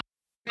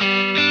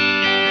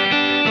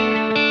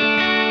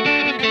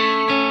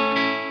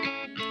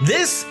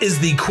This is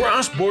the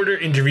Cross Border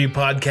Interview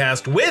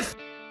Podcast with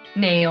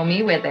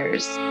Naomi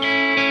Withers.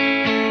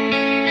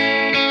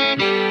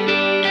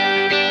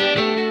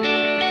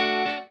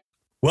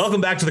 Welcome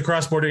back to the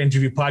Cross Border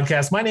Interview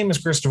Podcast. My name is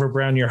Christopher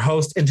Brown, your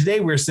host, and today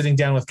we're sitting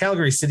down with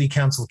Calgary City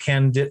Council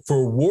candidate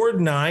for Ward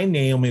 9,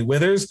 Naomi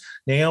Withers.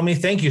 Naomi,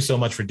 thank you so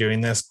much for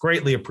doing this.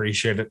 Greatly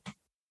appreciate it.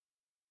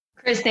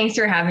 Chris, thanks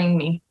for having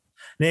me.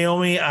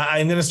 Naomi,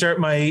 I'm going to start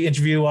my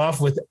interview off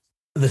with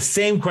the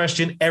same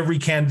question every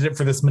candidate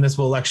for this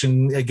municipal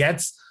election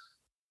gets.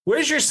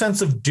 Where's your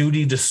sense of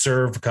duty to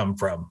serve come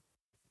from?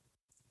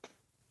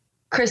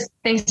 Chris,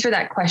 thanks for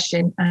that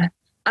question.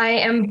 I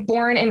am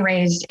born and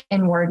raised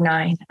in Ward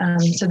 9.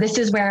 So this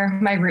is where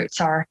my roots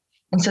are.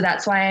 And so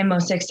that's why I'm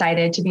most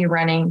excited to be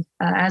running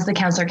as the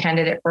councillor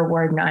candidate for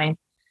Ward 9.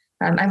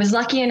 I was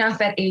lucky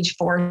enough at age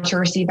 4 to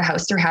receive a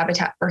house through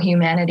Habitat for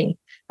Humanity.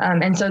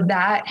 And so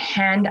that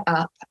hand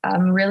up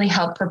really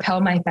helped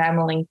propel my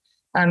family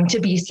to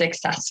be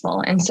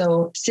successful. And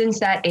so since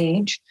that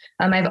age,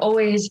 I've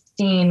always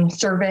seen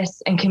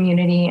service and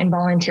community and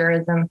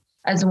volunteerism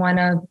as one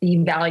of the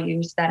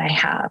values that I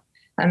have.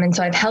 And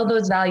so I've held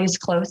those values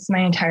close my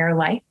entire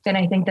life. And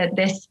I think that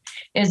this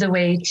is a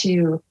way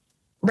to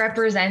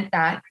represent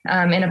that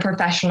in a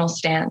professional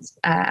stance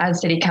as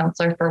city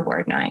councillor for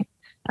Ward 9.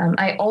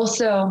 I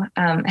also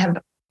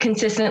have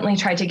consistently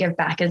tried to give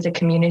back as a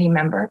community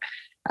member.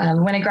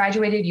 When I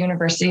graduated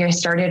university, I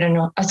started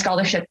a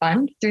scholarship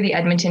fund through the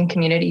Edmonton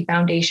Community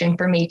Foundation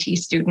for Métis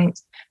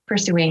students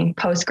pursuing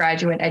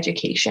postgraduate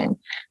education,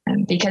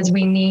 because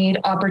we need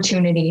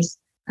opportunities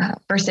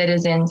for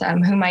citizens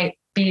who might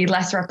be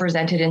less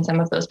represented in some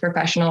of those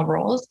professional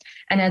roles.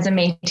 And as a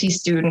Métis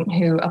student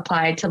who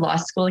applied to law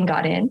school and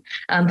got in,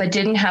 but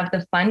didn't have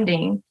the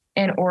funding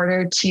in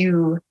order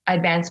to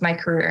advance my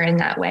career in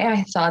that way,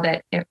 I saw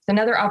that it's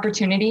another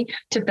opportunity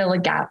to fill a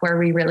gap where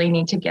we really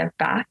need to give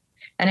back.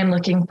 And I'm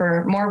looking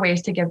for more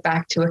ways to give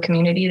back to a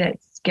community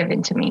that's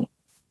given to me.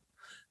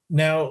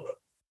 Now,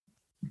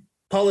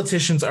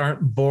 politicians aren't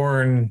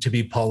born to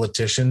be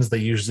politicians. They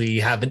usually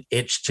have an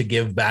itch to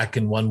give back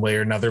in one way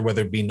or another,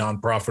 whether it be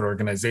nonprofit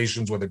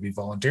organizations, whether it be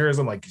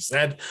volunteerism, like you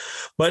said.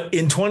 But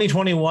in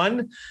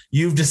 2021,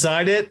 you've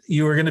decided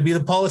you are going to be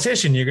the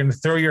politician. You're going to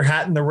throw your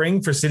hat in the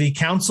ring for city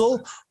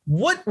council.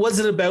 What was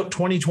it about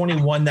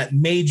 2021 that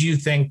made you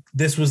think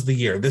this was the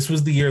year? This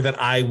was the year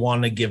that I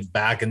want to give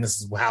back, and this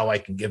is how I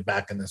can give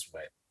back in this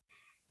way.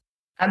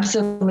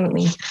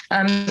 Absolutely.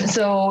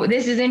 So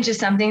this isn't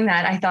just something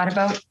that I thought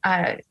about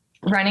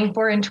running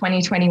for in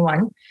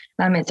 2021.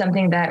 It's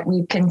something that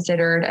we've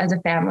considered as a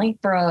family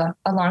for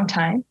a long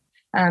time.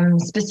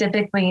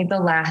 Specifically, the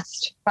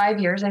last 5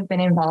 years, I've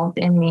been involved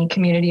in the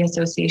community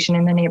association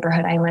in the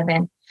neighborhood I live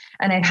in.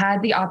 And I've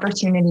had the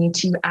opportunity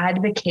to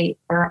advocate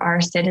for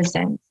our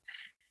citizens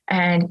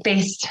and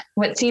faced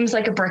what seems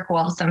like a brick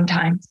wall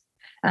sometimes.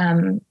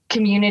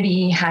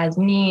 Community has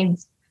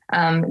needs.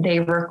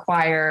 They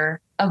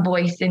require a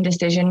voice in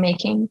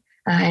decision-making.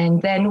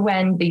 And then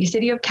when the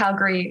city of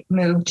Calgary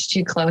moved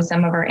to close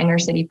some of our inner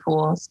city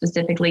pools,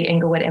 specifically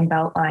Inglewood and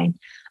Beltline,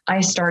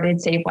 I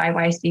started Save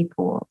YYC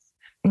Pools.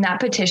 And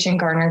that petition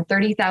garnered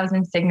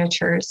 30,000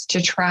 signatures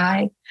to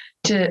try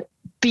to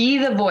be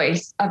the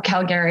voice of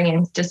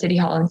Calgarians to City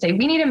Hall and say,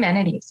 we need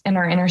amenities in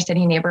our inner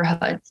city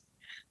neighborhoods.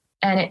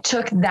 And it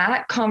took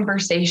that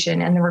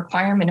conversation and the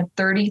requirement of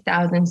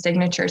 30,000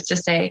 signatures to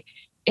say,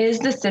 is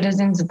the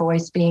citizen's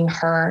voice being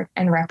heard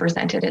and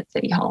represented at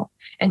City Hall?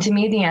 And to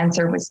me, the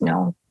answer was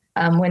no,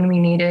 when we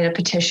needed a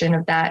petition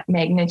of that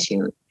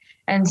magnitude.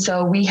 And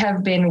so we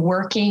have been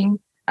working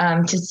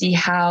to see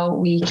how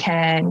we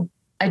can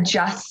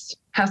adjust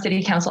how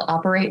City Council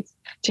operates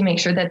to make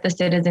sure that the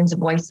citizen's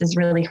voice is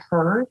really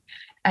heard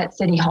at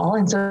City Hall.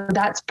 And so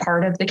that's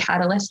part of the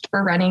catalyst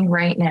for running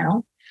right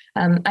now.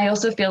 I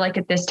also feel like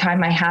at this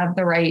time I have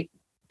the right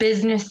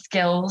business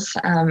skills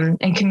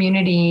and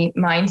community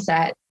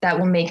mindset that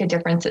will make a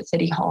difference at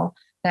City Hall,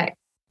 that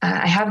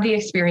I have the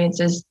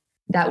experiences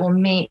that will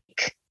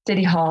make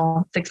City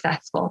Hall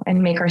successful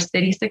and make our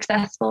city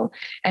successful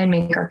and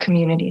make our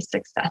community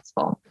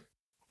successful.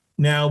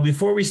 Now,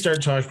 before we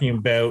start talking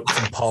about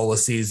some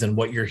policies and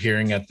what you're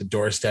hearing at the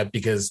doorstep,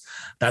 because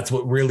that's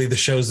what really the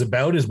show's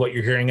about, is what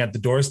you're hearing at the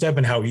doorstep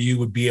and how you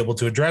would be able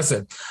to address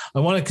it. I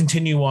want to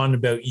continue on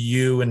about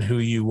you and who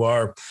you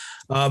are.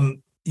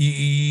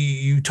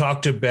 You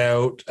talked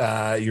about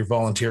your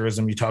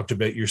volunteerism, you talked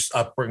about your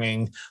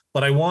upbringing,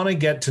 but I want to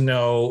get to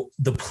know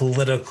the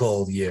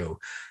political you.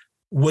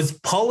 Was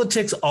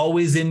politics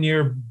always in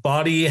your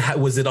body?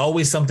 Was it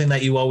always something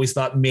that you always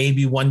thought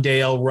maybe one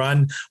day I'll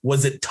run?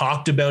 Was it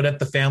talked about at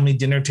the family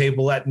dinner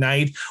table at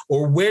night?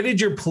 Or where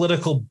did your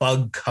political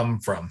bug come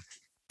from?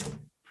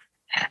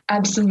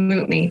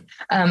 Absolutely.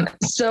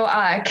 So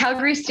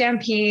Calgary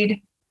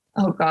Stampede,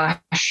 oh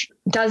gosh,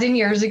 2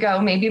 years ago,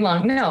 maybe 2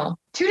 dozen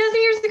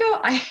years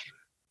ago, I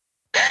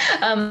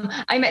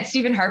met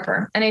Stephen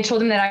Harper and I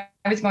told him that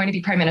I was going to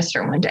be prime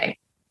minister one day.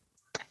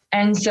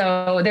 And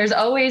so there's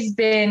always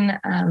been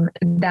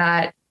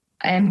that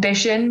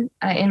ambition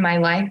in my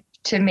life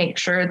to make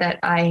sure that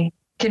I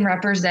can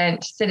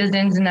represent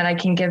citizens and that I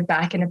can give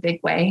back in a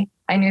big way.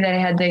 I knew that I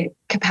had the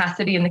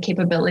capacity and the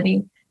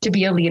capability to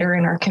be a leader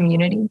in our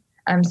community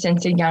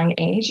since a young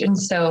age. And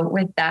so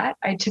with that,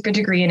 I took a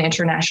degree in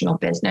international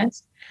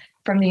business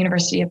from the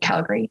University of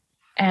Calgary.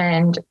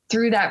 And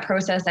through that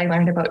process, I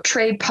learned about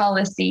trade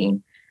policy.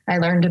 I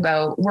learned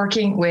about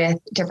working with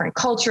different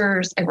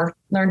cultures.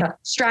 Learned about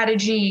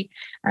strategy,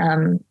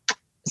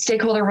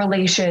 stakeholder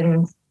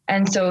relations.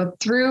 And so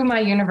through my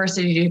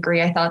university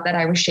degree, I thought that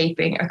I was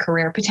shaping a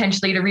career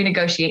potentially to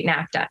renegotiate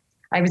NAFTA.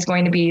 I was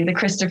going to be the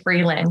Krista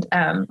Freeland.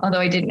 Although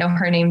I didn't know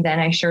her name then,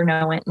 I sure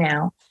know it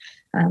now.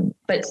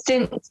 But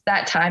since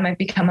that time, I've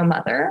become a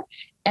mother,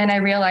 and I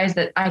realized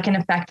that I can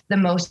affect the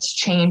most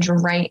change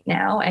right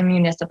now in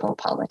municipal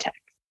politics.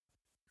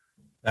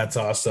 That's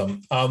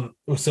awesome.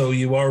 So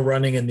you are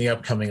running in the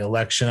upcoming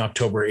election,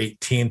 October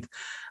 18th.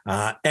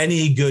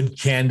 Any good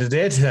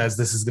candidate, as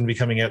this is going to be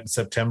coming out in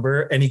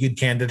September, any good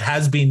candidate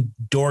has been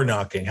door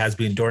knocking.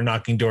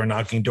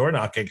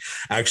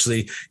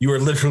 Actually, you were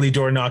literally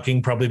door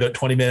knocking probably about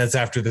 20 minutes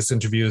after this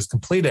interview is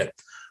completed.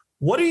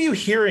 What are you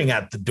hearing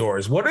at the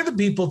doors? What are the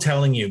people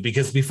telling you?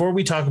 Because before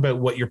we talk about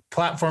what your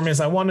platform is,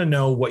 I want to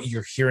know what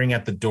you're hearing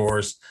at the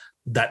doors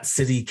that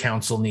City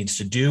Council needs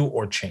to do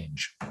or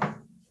change.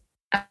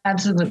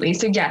 Absolutely.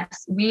 So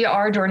yes, we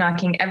are door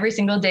knocking every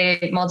single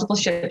day, multiple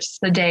shifts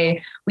a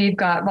day. We've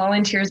got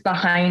volunteers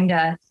behind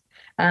us,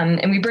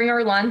 and we bring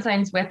our lawn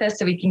signs with us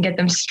so we can get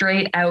them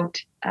straight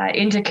out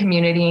into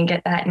community and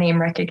get that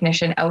name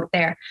recognition out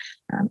there.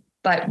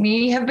 But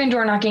we have been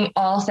door knocking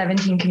all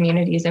 17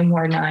 communities in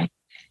Ward 9.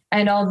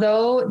 And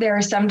although there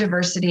is some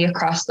diversity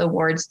across the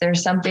wards,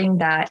 there's something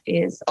that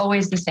is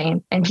always the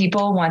same, and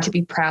people want to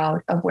be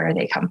proud of where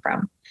they come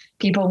from.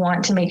 People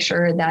want to make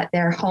sure that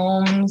their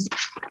homes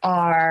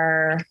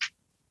are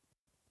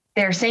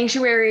their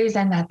sanctuaries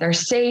and that they're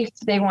safe.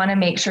 They want to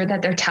make sure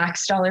that their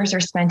tax dollars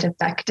are spent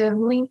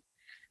effectively.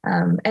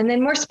 And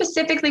then more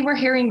specifically, we're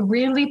hearing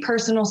really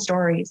personal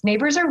stories.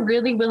 Neighbors are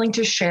really willing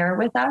to share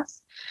with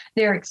us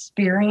their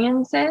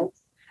experiences.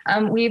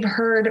 We've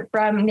heard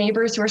from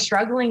neighbors who are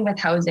struggling with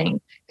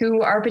housing,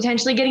 who are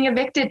potentially getting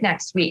evicted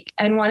next week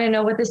and want to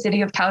know what the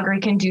City of Calgary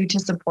can do to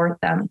support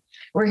them.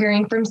 We're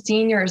hearing from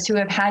seniors who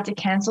have had to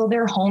cancel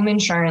their home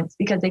insurance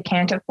because they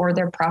can't afford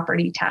their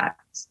property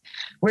tax.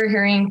 We're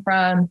hearing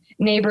from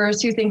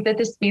neighbors who think that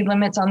the speed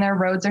limits on their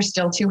roads are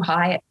still too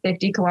high at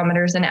 50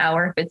 kilometers an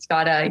hour if it's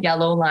got a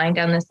yellow line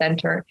down the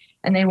center,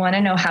 and they want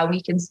to know how we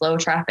can slow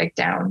traffic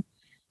down.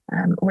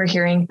 We're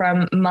hearing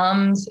from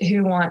moms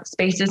who want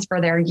spaces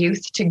for their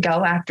youth to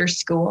go after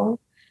school,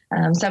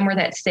 somewhere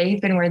that's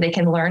safe and where they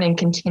can learn and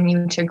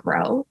continue to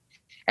grow.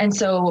 And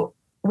so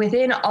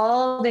within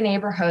all the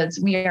neighborhoods,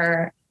 we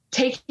are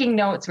taking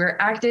notes, we're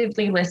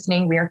actively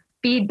listening, we are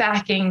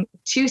feedbacking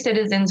to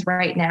citizens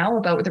right now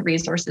about the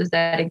resources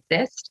that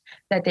exist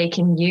that they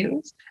can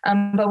use.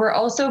 But we're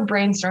also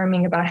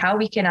brainstorming about how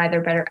we can either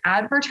better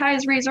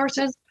advertise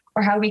resources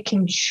or how we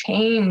can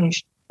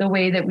change the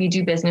way that we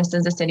do business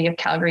as a City of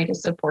Calgary to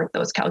support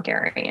those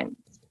Calgarians.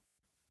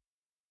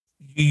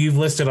 You've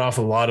listed off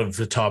a lot of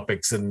the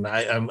topics, and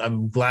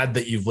I'm glad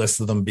that you've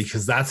listed them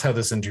because that's how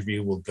this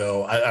interview will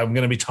go. I'm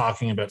going to be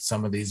talking about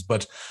some of these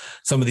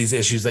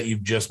issues that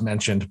you've just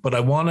mentioned, but I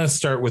want to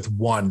start with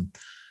one.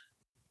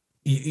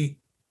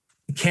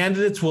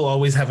 Candidates will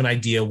always have an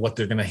idea what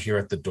they're going to hear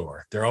at the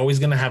door. They're always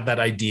going to have that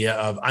idea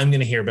of, I'm going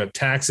to hear about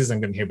taxes,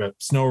 I'm going to hear about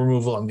snow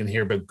removal, I'm going to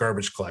hear about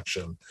garbage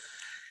collection.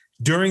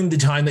 During the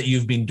time that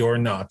you've been door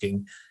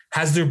knocking,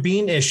 has there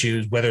been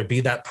issues, whether it be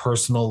that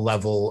personal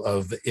level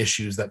of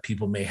issues that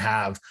people may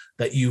have,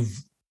 that you've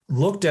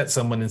looked at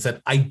someone and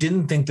said, I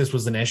didn't think this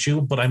was an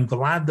issue, but I'm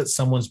glad that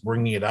someone's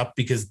bringing it up,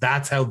 because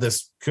that's how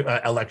this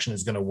election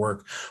is going to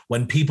work,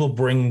 when people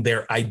bring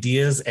their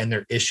ideas and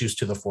their issues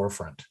to the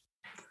forefront?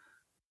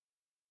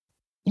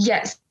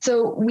 Yes.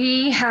 So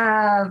we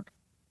have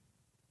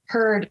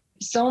heard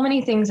so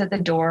many things at the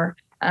door.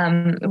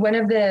 One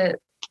of the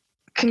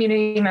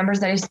community members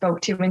that I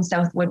spoke to in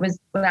Southwood was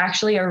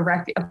actually a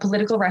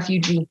political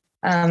refugee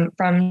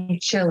from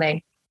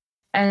Chile.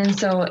 And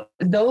so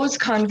those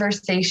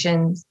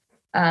conversations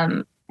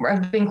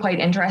have been quite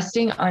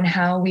interesting on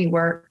how we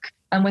work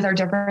with our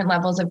different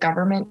levels of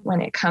government when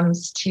it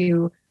comes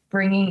to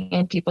bringing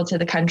in people to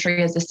the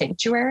country as a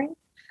sanctuary.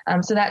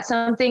 So that's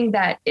something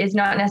that is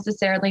not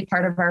necessarily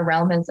part of our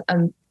realm as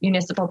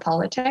municipal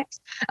politics,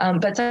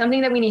 but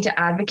something that we need to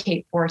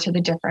advocate for to the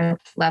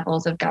different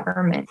levels of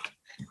government.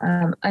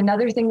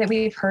 Another thing that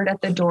we've heard at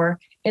the door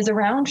is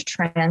around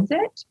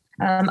transit.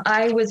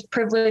 I was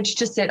privileged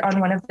to sit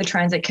on one of the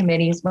transit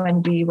committees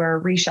when we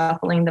were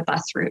reshuffling the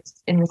bus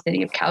routes in the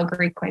City of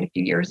Calgary quite a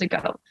few years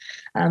ago.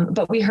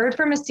 But we heard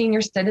from a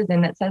senior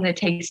citizen that says it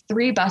takes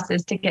 3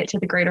 buses to get to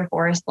the Greater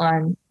Forest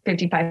Lawn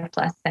 55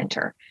 Plus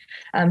Center.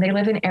 They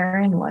live in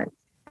Erinwood.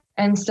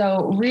 And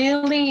so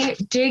really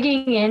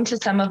digging into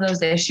some of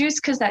those issues,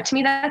 because that to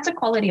me, that's a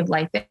quality of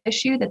life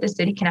issue that the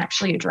city can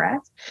actually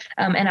address.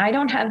 And I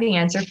don't have the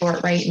answer for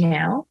it right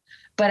now,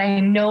 but I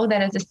know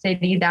that as a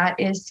city, that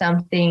is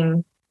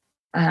something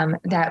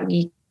that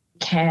we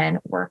can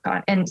work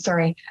on. And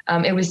sorry,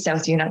 it was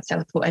Southview, not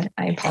Southwood.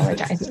 I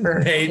apologize for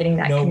getting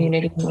that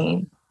community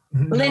name.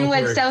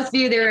 Linwood,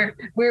 Southview,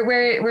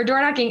 we're door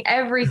knocking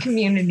every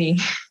community.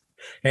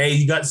 Hey,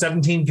 you got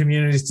 17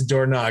 communities to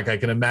door knock. I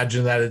can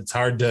imagine that it's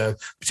hard to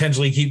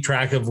potentially keep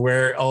track of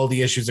where all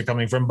the issues are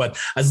coming from. But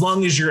as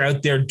long as you're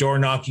out there door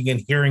knocking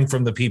and hearing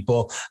from the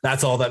people,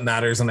 that's all that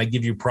matters. And I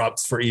give you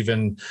props for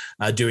even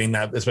doing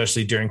that,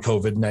 especially during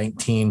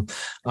COVID-19.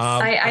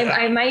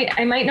 I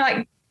might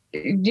not,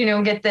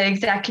 get the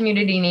exact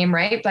community name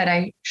right, but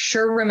I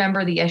sure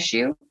remember the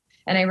issue.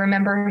 And I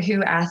remember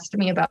who asked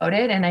me about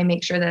it, and I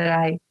make sure that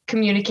I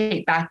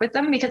communicate back with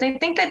them, because I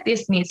think that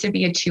this needs to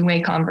be a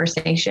two-way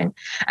conversation.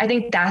 I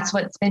think that's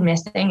what's been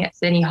missing at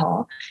City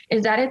Hall,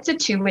 is that it's a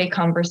two-way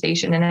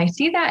conversation. And I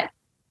see that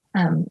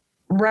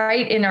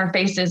right in our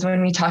faces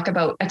when we talk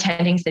about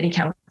attending city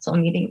council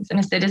meetings, and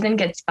a citizen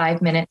gets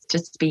 5 minutes to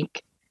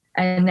speak.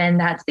 And then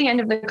that's the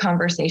end of the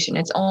conversation.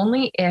 It's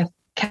only if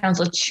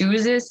council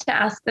chooses to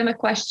ask them a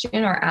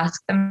question or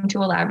ask them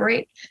to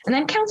elaborate, and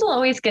then council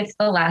always gets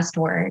the last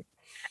word.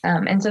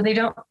 And so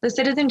the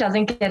citizen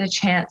doesn't get a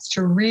chance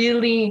to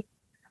really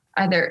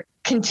either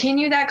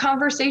continue that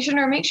conversation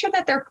or make sure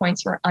that their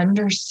points were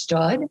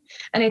understood.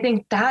 And I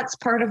think that's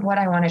part of what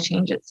I want to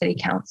change at City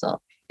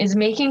Council, is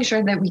making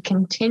sure that we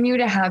continue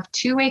to have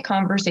two-way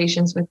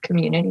conversations with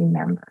community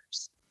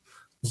members.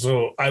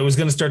 So I was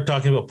going to start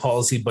talking about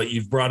policy, but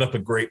you've brought up a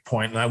great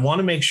point. And I want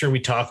to make sure we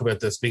talk about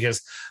this,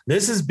 because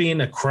this has been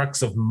a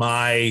crux of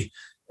my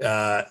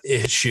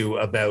issue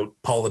about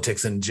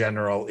politics in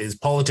general. Is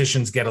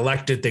politicians get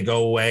elected, they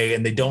go away,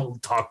 and they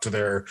don't talk to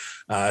their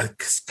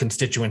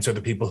constituents or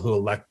the people who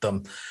elect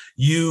them.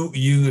 You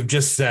have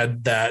just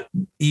said that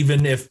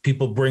even if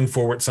people bring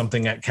forward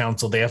something at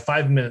council, they have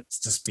 5 minutes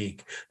to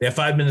speak. They have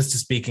 5 minutes to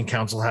speak, and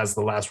council has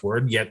the last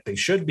word, yet they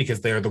should,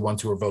 because they are the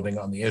ones who are voting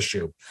on the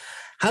issue.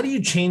 How do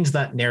you change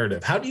that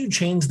narrative? How do you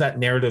change that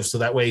narrative so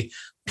that way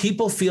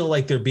people feel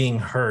like they're being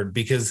heard?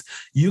 Because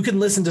you can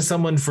listen to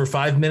someone for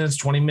 5 minutes,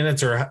 20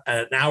 minutes, or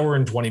an hour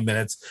and 20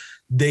 minutes.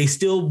 They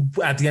still,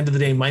 at the end of the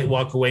day, might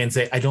walk away and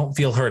say, I don't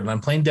feel heard. And I'm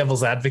playing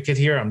devil's advocate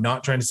here. I'm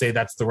not trying to say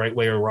that's the right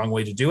way or wrong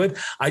way to do it.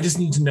 I just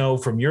need to know,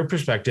 from your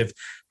perspective,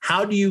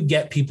 how do you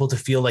get people to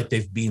feel like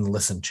they've been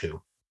listened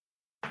to?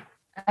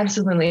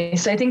 Absolutely.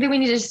 So I think that we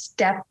need to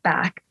step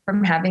back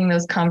from having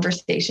those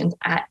conversations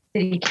at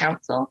City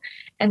Council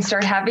and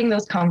start having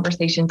those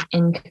conversations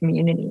in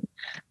community.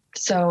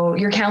 So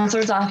your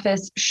counselor's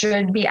office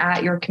should be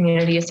at your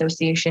community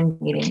association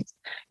meetings.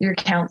 Your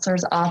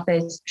counselor's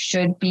office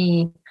should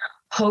be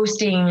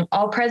hosting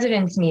all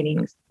presidents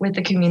meetings with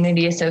the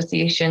community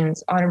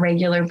associations on a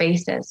regular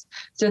basis,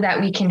 so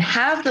that we can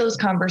have those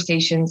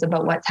conversations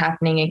about what's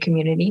happening in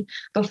community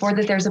before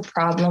that there's a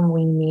problem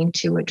we need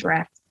to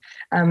address.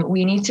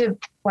 We need to,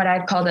 what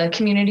I've called a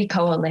community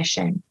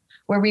coalition,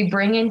 where we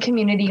bring in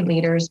community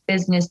leaders,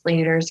 business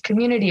leaders,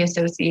 community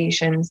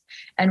associations,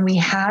 and we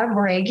have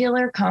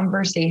regular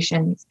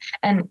conversations.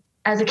 And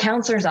as a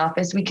counselor's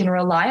office, we can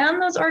rely on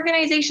those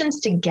organizations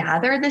to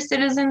gather the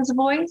citizens'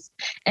 voice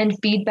and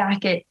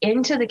feedback it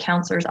into the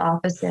counselor's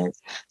offices,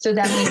 so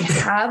that we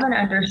have an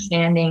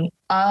understanding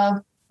of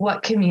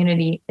what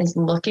community is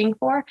looking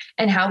for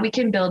and how we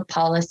can build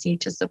policy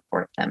to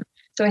support them.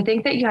 So I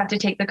think that you have to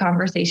take the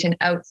conversation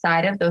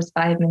outside of those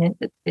 5 minutes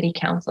at City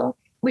Council,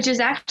 which is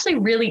actually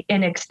really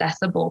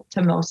inaccessible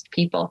to most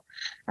people.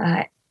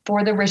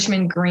 For the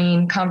Richmond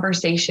Green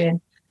conversation,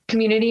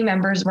 community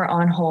members were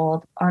on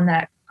hold on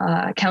that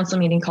council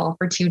meeting call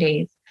for 2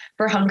 days.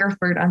 For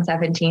Hungerford on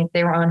 17th,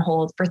 they were on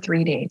hold for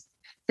 3 days,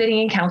 sitting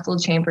in council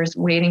chambers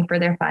waiting for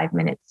their 5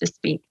 minutes to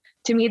speak.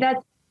 To me,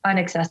 that's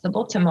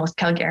inaccessible to most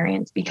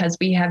Calgarians, because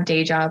we have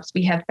day jobs,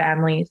 we have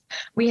families,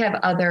 we have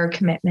other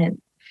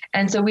commitments.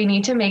 And so we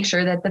need to make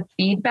sure that the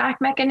feedback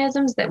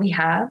mechanisms that we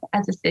have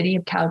as a city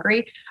of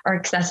Calgary are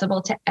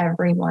accessible to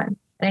everyone.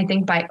 And I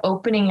think by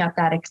opening up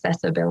that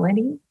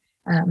accessibility,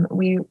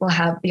 we will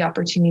have the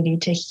opportunity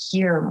to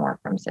hear more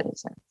from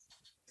citizens.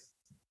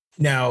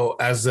 Now,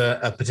 as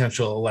a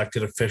potential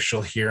elected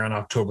official here on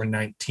October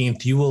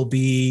 19th, you will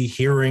be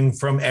hearing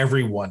from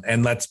everyone.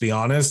 And let's be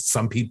honest,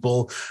 some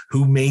people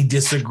who may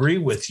disagree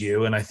with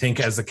you. And I think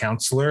as a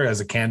councillor,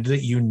 as a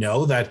candidate, you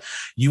know that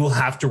you will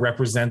have to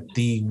represent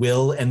the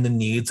will and the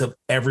needs of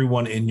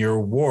everyone in your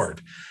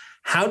ward.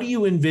 How do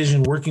you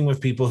envision working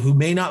with people who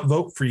may not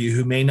vote for you,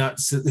 who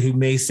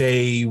may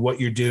say what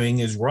you're doing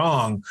is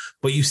wrong,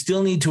 but you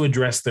still need to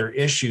address their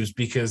issues,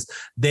 because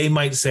they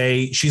might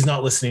say, she's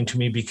not listening to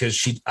me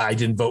because I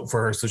didn't vote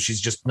for her, so she's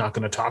just not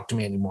going to talk to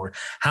me anymore.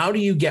 How do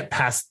you get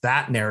past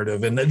that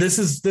narrative? And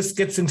this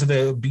gets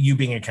into you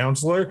being a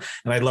counselor,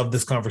 and I love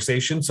this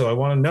conversation. So I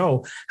want to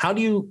know, how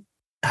do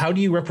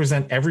you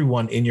represent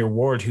everyone in your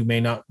ward who may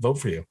not vote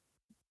for you?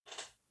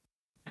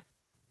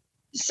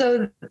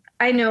 So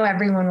I know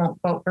everyone won't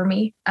vote for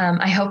me.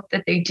 I hope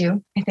that they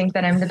do. I think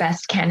that I'm the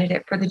best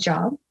candidate for the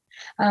job.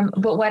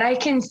 But what I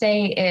can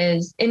say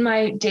is, in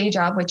my day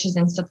job, which is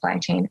in supply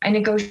chain, I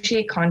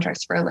negotiate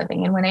contracts for a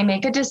living. And when I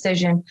make a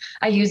decision,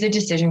 I use a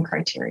decision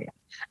criteria.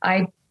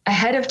 I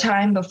ahead of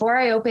time, before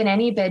I open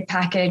any bid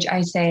package,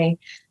 I say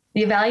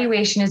the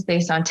evaluation is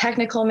based on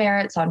technical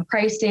merits, on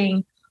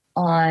pricing,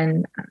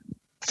 on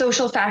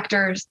social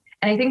factors.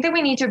 And I think that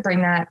we need to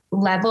bring that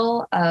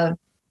level of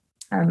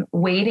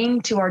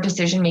weighting to our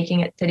decision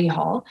making at City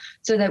Hall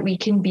so that we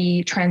can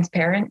be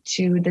transparent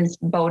to this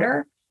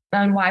voter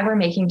on why we're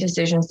making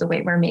decisions the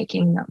way we're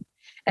making them.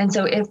 And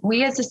so if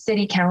we as a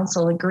city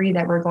council agree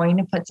that we're going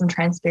to put some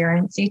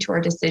transparency to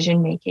our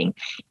decision making,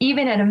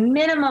 even at a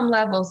minimum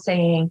level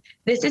saying,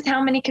 this is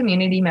how many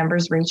community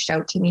members reached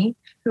out to me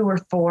who were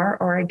for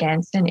or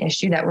against an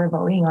issue that we're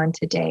voting on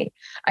today,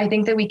 I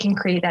think that we can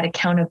create that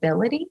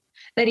accountability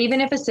that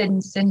even if a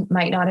citizen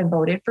might not have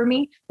voted for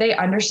me, they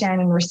understand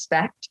and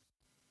respect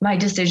my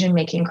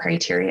decision-making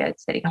criteria at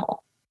City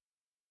Hall.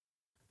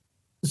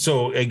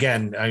 So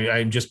again,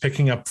 I'm just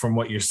picking up from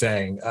what you're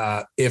saying.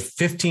 If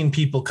 15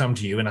 people come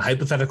to you in a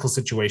hypothetical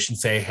situation,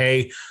 say,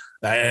 hey,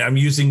 I'm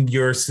using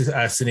your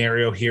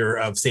scenario here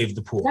of save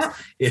the pool. Yeah.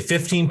 If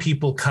 15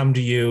 people come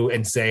to you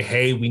and say,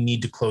 hey, we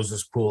need to close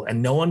this pool,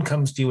 and no one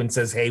comes to you and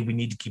says, hey, we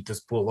need to keep this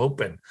pool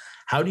open,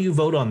 how do you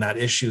vote on that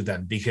issue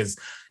then? Because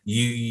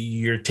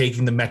you're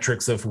taking the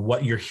metrics of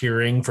what you're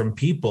hearing from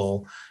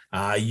people.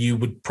 You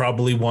would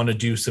probably want to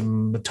do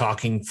some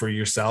talking for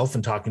yourself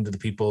and talking to the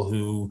people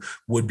who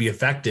would be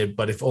affected.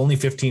 But if only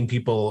 15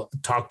 people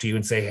talk to you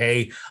and say,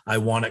 hey, I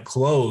want it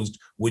closed,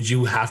 would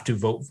you have to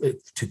vote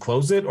to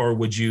close it? Or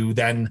would you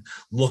then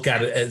look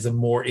at it as a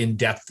more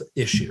in-depth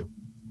issue?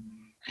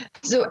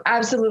 So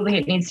absolutely,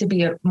 it needs to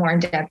be a more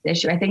in-depth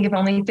issue. I think if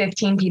only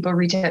 15 people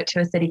reach out to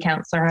a city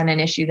councilor on an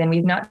issue, then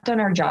we've not done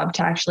our job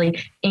to actually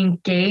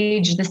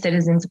engage the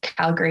citizens of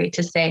Calgary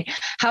to say,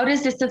 how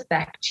does this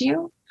affect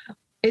you?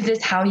 Is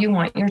this how you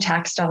want your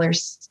tax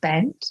dollars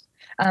spent?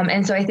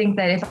 And so I think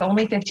that if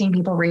only 15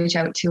 people reach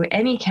out to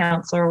any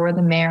councillor or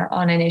the mayor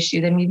on an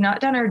issue, then we've not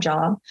done our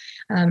job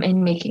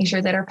in making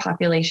sure that our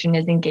population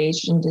is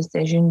engaged in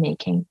decision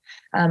making.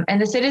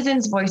 And the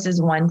citizens' voice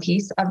is one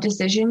piece of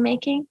decision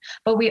making,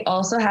 but we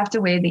also have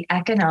to weigh the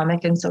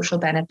economic and social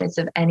benefits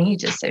of any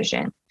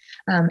decision.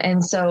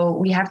 And so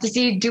we have to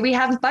see, do we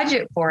have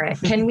budget for it?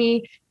 Can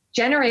we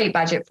generate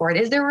budget for it?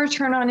 Is there a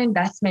return on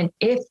investment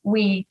if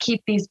we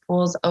keep these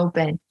pools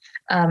open?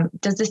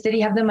 Does the city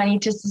have the money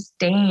to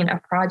sustain a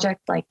project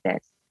like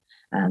this?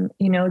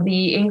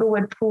 The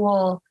Inglewood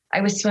pool,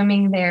 I was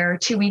swimming there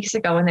 2 weeks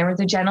ago and there was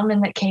a gentleman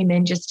that came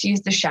in just to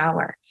use the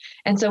shower.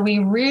 And so we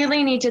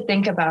really need to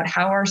think about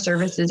how our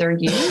services are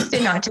used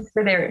and not just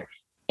for their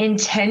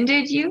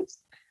intended use,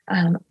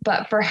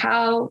 but for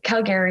how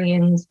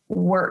Calgarians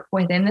work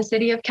within the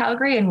city of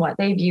Calgary and what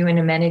they view an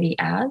amenity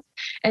as.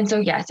 And so,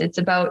 yes, it's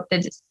about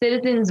the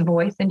citizens'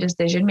 voice and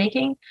decision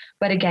making.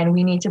 But again,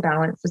 we need to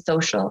balance the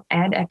social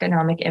and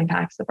economic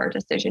impacts of our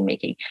decision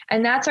making.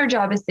 And that's our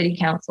job as city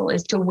council,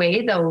 is to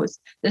weigh the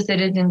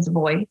citizens'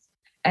 voice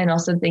and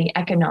also the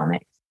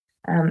economics.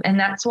 And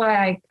that's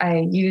why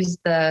I use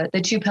the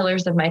two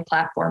pillars of my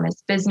platform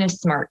as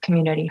business smart,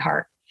 community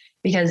heart,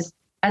 because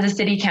as a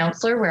city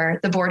councilor, we're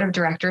the board of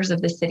directors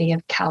of the city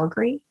of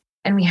Calgary,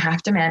 and we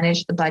have to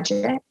manage the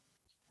budget.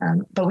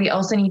 But we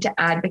also need to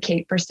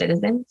advocate for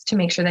citizens to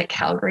make sure that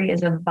Calgary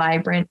is a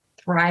vibrant,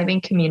 thriving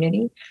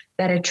community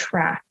that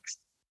attracts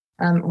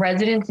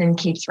residents and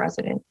keeps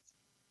residents.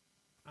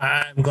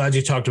 I'm glad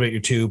you talked about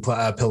your two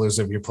pillars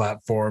of your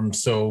platform.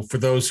 So for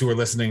those who are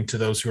listening, to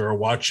those who are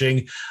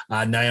watching,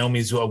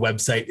 Naomi's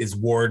website is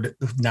Ward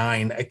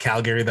 9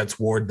 Calgary. That's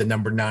Ward, the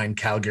number 9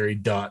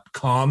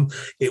 Calgary.com.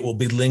 It will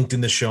be linked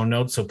in the show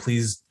notes. So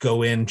please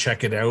go in,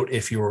 check it out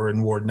if you're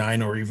in Ward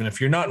 9, or even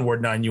if you're not in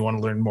Ward 9, you want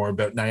to learn more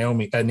about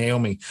Naomi. I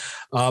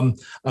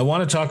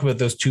want to talk about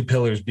those two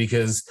pillars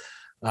because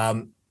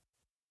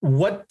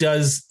what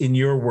does, in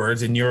your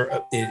words, in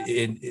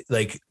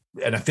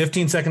a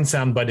 15-second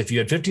soundbite, if you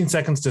had 15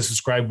 seconds to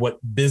describe what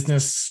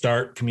Business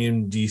Start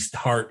Community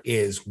Heart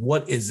is,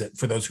 what is it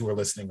for those who are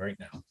listening right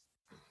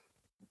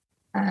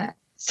now?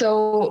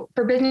 So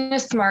for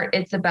Business Smart,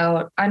 it's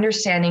about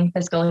understanding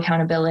fiscal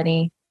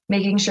accountability,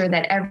 making sure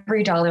that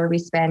every dollar we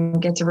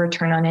spend gets a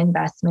return on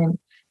investment,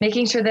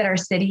 making sure that our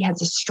city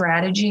has a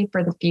strategy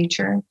for the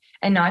future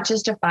and not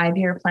just a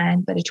 5-year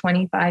plan, but a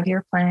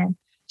 25-year plan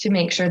to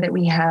make sure that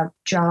we have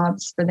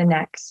jobs for the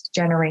next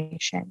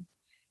generation.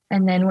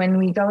 And then when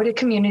we go to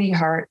Community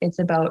Heart, it's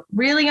about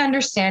really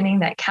understanding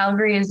that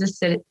Calgary is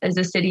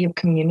a city of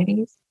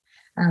communities,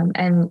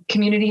 and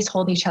communities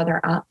hold each other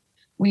up.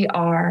 We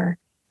are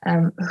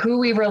who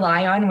we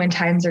rely on when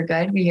times are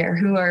good. We are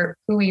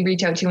who we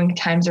reach out to when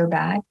times are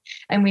bad.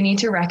 And we need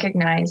to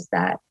recognize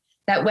that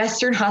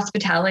Western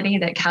hospitality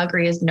that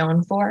Calgary is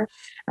known for,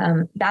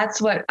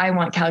 that's what I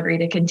want Calgary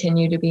to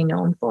continue to be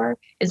known for,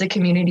 is a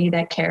community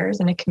that cares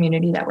and a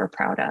community that we're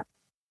proud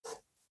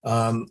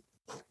of.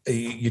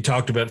 You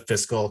talked about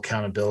fiscal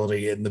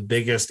accountability, and the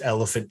biggest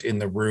elephant in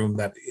the room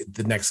that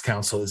the next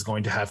council is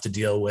going to have to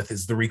deal with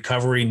is the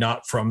recovery,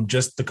 not from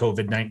just the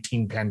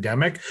COVID-19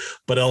 pandemic,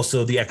 but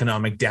also the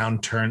economic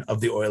downturn of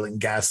the oil and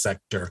gas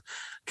sector.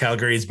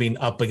 Calgary has been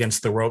up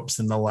against the ropes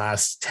in the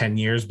last 10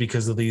 years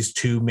because of these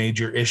two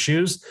major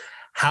issues.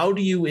 How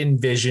do you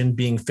envision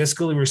being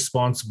fiscally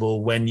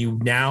responsible when you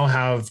now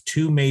have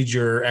two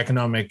major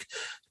economic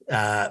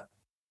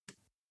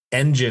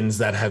engines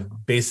that have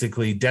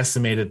basically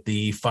decimated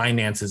the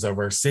finances of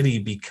our city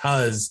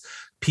because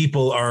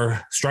people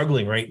are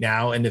struggling right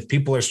now? And if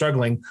people are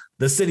struggling,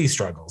 the city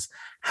struggles.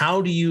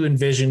 How do you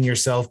envision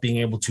yourself being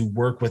able to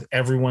work with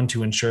everyone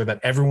to ensure that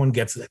everyone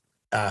gets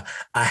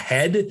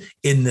ahead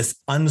in this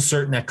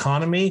uncertain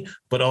economy,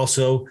 but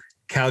also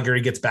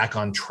Calgary gets back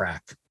on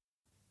track?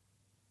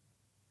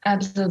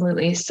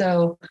 Absolutely.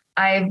 So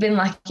I've been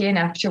lucky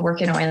enough to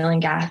work in oil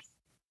and gas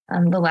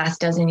the last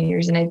dozen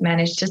years, and I've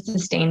managed to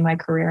sustain my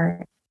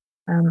career,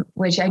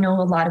 which I know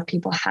a lot of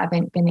people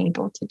haven't been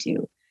able to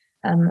do.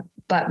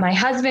 But my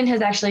husband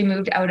has actually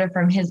moved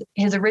from his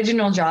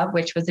original job,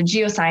 which was a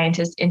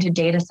geoscientist, into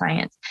data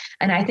science.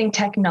 And I think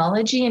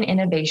technology and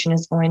innovation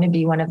is going to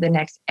be one of the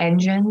next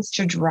engines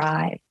to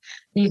drive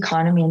the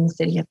economy in the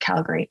city of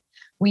Calgary.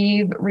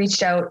 We've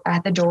reached out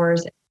at the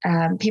doors,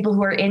 people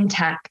who are in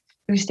tech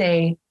who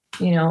say,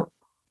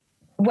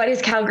 what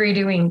is Calgary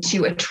doing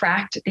to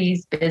attract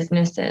these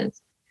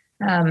businesses?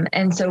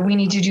 And so we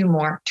need to do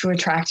more to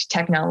attract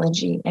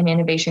technology and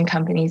innovation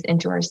companies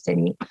into our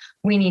city.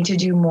 We need to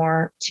do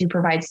more to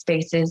provide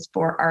spaces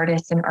for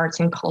artists and arts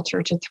and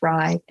culture to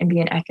thrive and be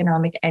an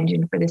economic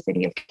engine for the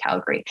city of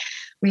Calgary.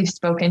 We've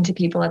spoken to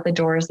people at the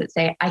doors that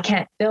say, I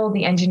can't fill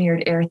the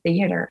engineered air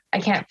theater. I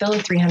can't fill a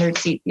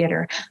 300-seat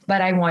theater,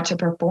 but I want to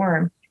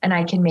perform and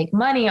I can make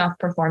money off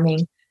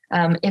performing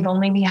if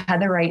only we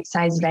had the right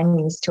size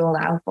venues to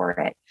allow for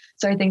it.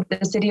 So I think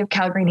the city of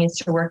Calgary needs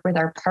to work with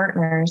our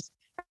partners,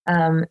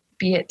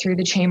 be it through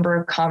the Chamber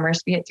of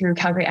Commerce, be it through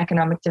Calgary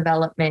Economic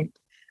Development,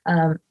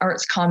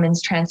 Arts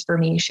Commons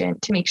Transformation,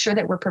 to make sure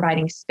that we're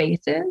providing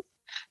spaces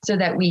so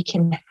that we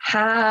can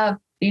have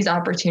these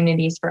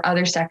opportunities for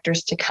other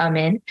sectors to come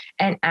in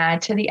and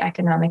add to the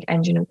economic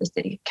engine of the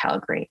city of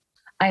Calgary.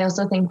 I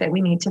also think that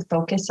we need to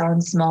focus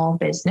on small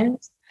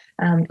business.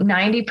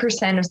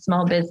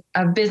 90%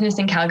 of business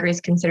in Calgary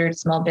is considered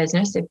small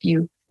business if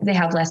they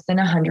have less than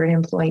 100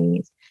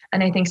 employees.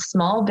 And I think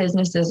small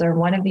businesses are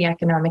one of the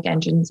economic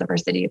engines of our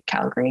city of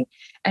Calgary.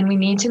 And we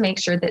need to make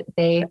sure that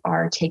they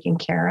are taken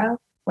care of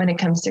when it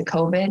comes to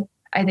COVID.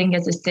 I think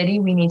as a city,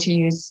 we need to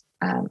use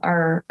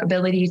our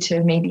ability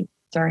to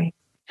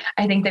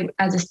I think that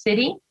as a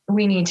city,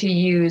 we need to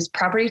use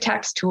property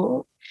tax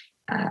tools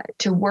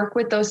to work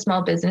with those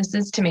small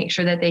businesses to make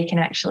sure that they can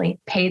actually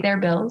pay their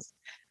bills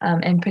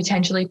and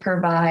potentially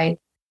provide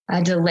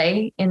a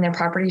delay in their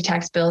property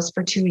tax bills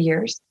for 2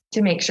 years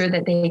to make sure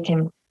that they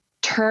can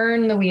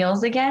turn the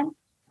wheels again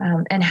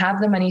and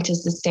have the money to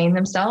sustain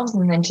themselves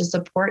and then to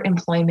support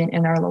employment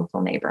in our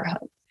local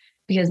neighborhoods,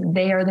 because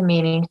they are the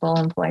meaningful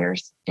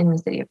employers in the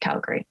city of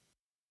Calgary.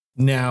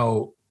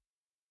 Now,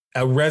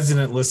 a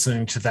resident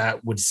listening to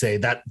that would say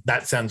that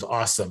sounds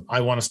awesome.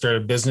 I want to start a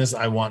business.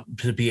 I want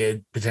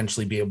to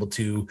potentially be able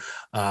to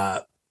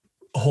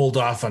hold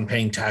off on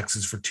paying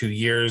taxes for 2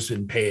 years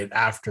and pay it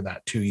after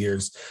that 2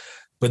 years.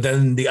 But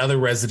then the other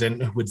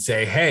resident would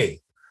say, hey,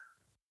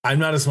 I'm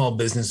not a small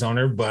business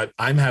owner, but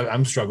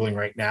I'm struggling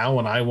right now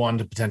and I want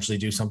to potentially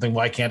do something.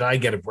 Why can't I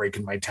get a break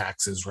in my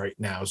taxes right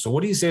now? So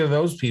what do you say to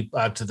those people,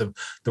 to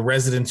the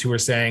residents who are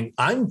saying,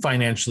 I'm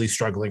financially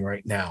struggling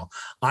right now.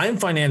 I'm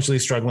financially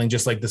struggling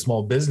just like the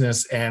small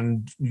business.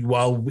 And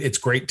while it's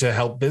great to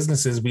help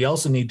businesses, we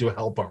also need to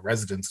help our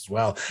residents as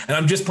well. And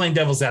I'm just playing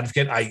devil's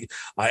advocate.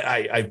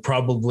 I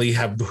probably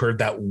have heard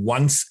that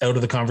once out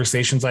of the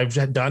conversations I've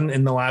done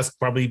in the last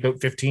probably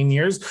about 15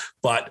 years,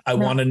 but I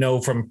want to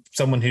know from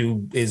someone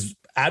who is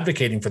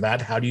advocating for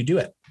that, how do you do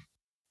it?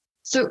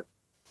 So,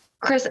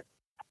 Chris,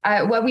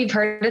 what we've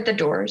heard at the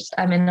doors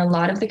in a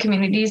lot of the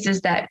communities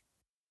is that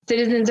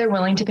citizens are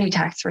willing to pay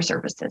tax for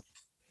services.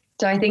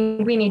 So I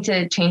think we need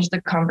to change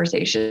the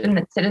conversation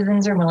that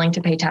citizens are willing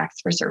to pay tax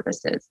for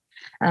services.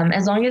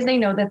 As long as they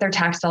know that their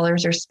tax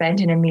dollars are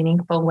spent in a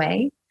meaningful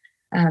way,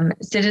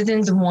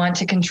 citizens want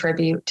to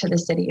contribute to the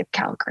city of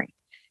Calgary.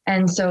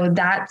 And so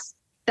that's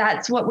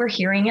what we're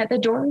hearing at the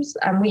doors.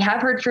 We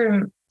have heard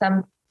from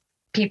some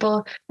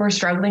people who are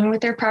struggling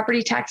with their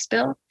property tax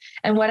bill.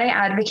 And what I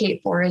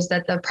advocate for is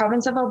that the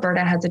province of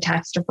Alberta has a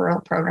tax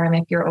deferral program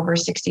if you're over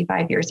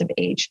 65 years of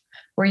age,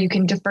 where you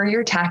can defer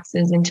your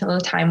taxes until the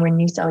time when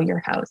you sell your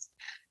house.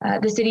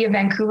 The city of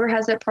Vancouver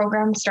has that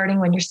program starting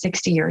when you're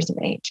 60 years of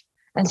age.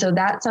 And so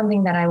that's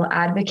something that I will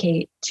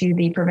advocate to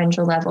the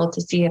provincial level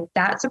to see if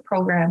that's a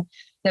program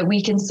that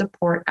we can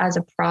support as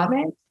a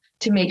province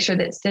to make sure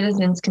that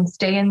citizens can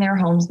stay in their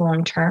homes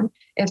long term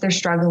if they're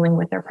struggling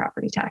with their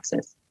property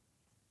taxes.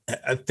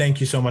 Thank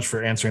you so much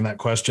for answering that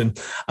question.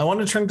 I want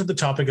to turn to the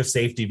topic of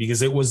safety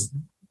because it was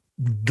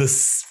the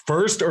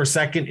first or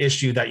second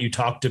issue that you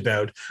talked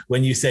about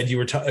when you said you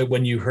were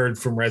when you heard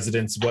from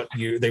residents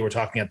they were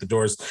talking at the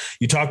doors.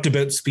 You talked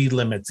about speed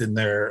limits in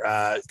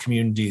their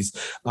communities.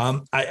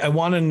 I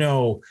want to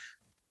know,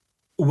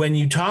 when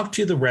you talk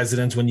to the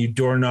residents, when you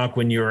door knock,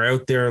 when you're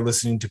out there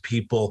listening to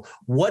people,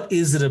 what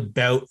is it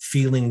about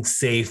feeling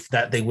safe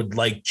that they would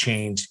like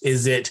change?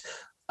 Is it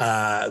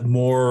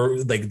more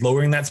like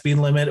lowering that speed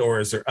limit, or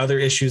is there other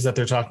issues that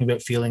they're talking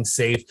about feeling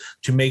safe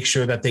to make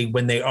sure that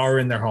when they are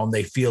in their home,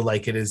 they feel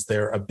like it is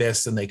their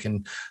abyss and they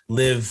can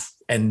live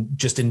and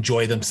just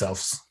enjoy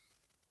themselves?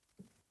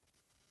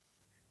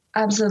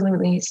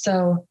 Absolutely.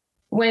 So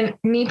when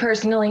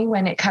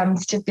it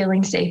comes to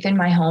feeling safe in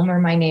my home or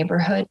my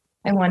neighborhood,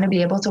 I want to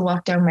be able to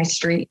walk down my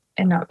street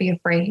and not be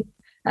afraid.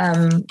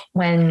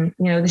 When,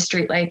 the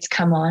street lights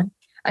come on,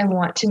 I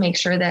want to make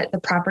sure that the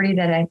property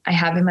that I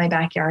have in my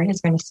backyard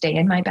is going to stay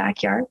in my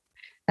backyard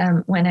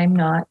when I'm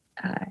not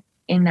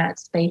in that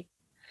space.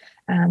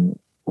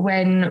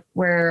 When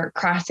we're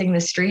crossing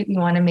the street, we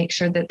want to make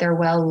sure that they're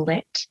well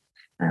lit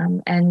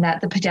and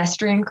that the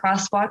pedestrian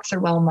crosswalks are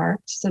well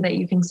marked so that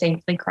you can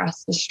safely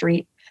cross the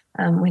street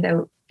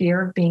without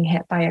fear of being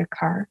hit by a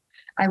car.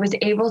 I was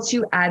able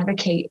to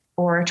advocate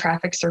for a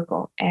traffic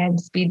circle and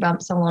speed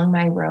bumps along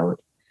my road.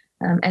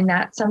 And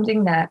that's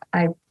something that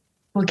I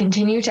will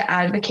continue to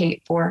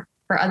advocate for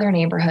other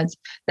neighborhoods,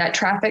 that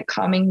traffic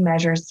calming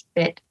measures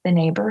fit the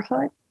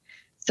neighborhood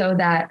so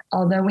that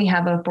although we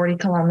have a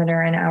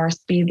 40-kilometer-an-hour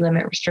speed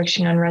limit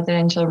restriction on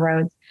residential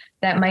roads,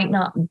 that might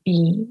not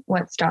be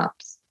what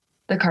stops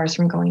the cars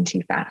from going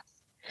too fast.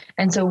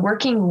 And so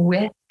working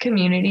with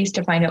communities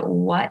to find out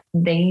what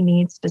they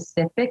need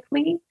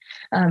specifically,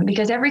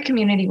 because every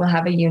community will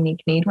have a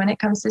unique need when it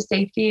comes to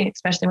safety,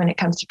 especially when it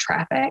comes to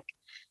traffic.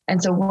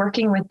 And so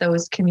working with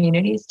those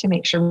communities to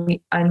make sure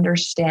we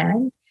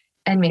understand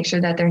and make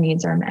sure that their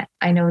needs are met.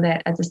 I know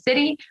that as a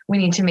city, we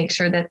need to make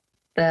sure that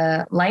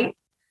the lights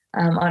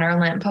on our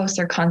lampposts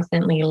are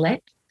constantly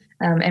lit.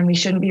 And we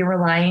shouldn't be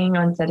relying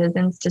on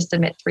citizens to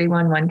submit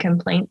 311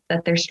 complaints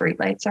that their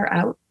streetlights are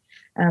out.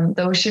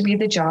 Those should be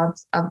the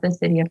jobs of the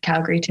city of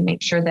Calgary to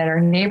make sure that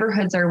our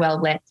neighborhoods are well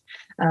lit,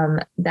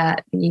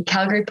 that the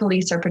Calgary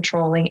police are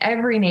patrolling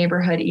every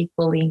neighborhood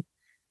equally,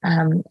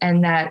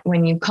 and that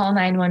when you call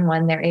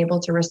 911, they're able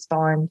to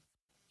respond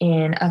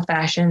in a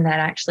fashion that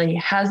actually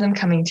has them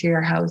coming to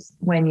your house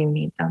when you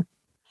need them.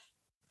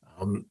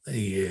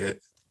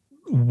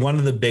 One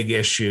of the big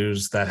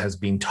issues that has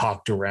been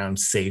talked around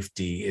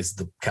safety is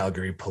the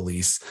Calgary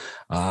police.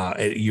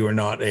 You are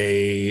not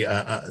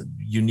a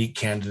unique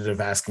candidate of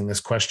asking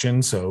this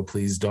question, so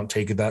please don't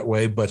take it that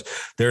way. But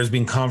there's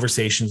been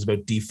conversations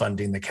about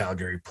defunding the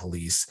Calgary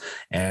police,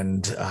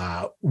 and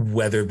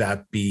whether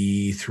that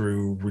be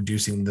through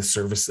reducing the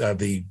service,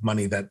 the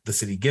money that the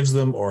city gives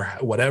them, or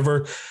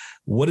whatever.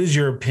 What is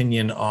your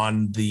opinion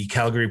on the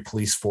Calgary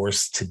police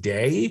force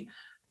today?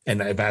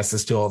 And I've asked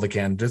this to all the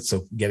candidates,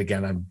 so yet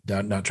again, I'm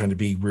not trying to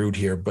be rude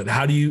here, but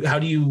how do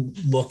you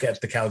look at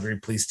the Calgary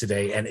police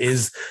today? And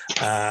is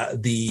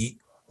the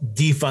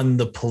defund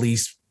the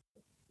police?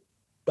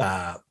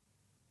 I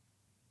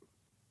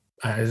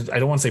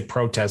don't want to say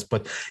protest,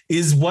 but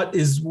is what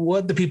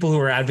the people who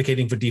are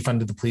advocating for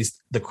defund the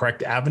police the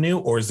correct avenue,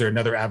 or is there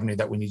another avenue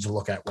that we need to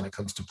look at when it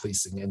comes to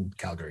policing in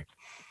Calgary?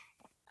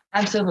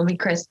 Absolutely,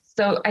 Chris.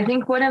 So I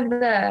think one of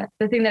the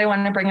thing that I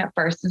want to bring up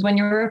first is when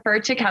you refer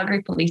to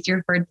Calgary Police, you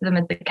referred to them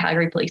as the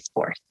Calgary Police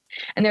Force,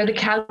 and they're the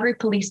Calgary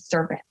Police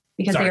Service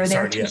because they are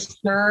there to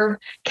serve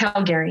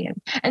Calgarians.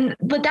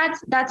 But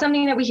that's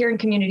something that we hear in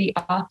community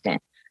often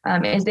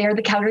is they are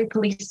the Calgary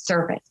Police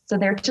Service, so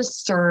they're to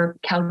serve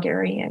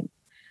Calgarians.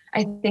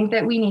 I think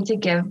that we need to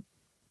give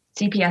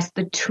CPS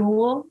the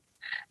tool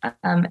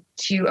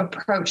to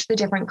approach the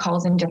different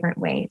calls in different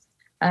ways.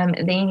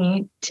 They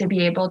need to be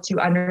able to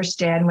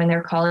understand when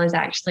their call is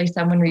actually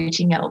someone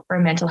reaching out for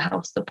mental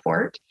health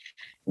support,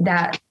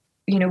 that,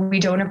 we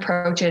don't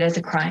approach it as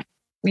a crime.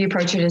 We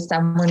approach it as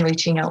someone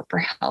reaching out for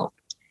help.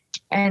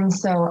 And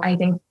so I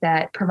think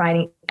that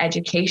providing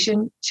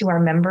education to our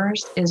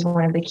members is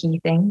one of the key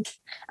things,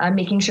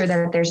 making sure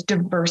that there's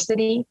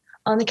diversity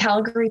on the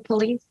Calgary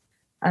Police,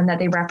 that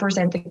they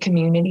represent the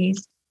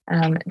communities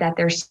that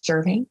they're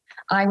serving.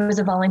 I was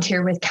a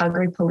volunteer with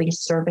Calgary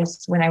Police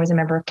Service when I was a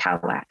member of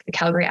CAUAC, the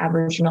Calgary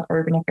Aboriginal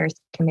Urban Affairs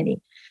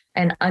Committee.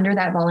 And under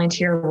that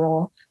volunteer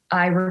role,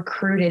 I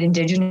recruited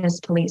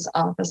Indigenous police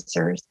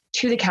officers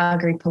to the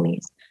Calgary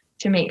Police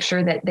to make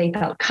sure that they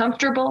felt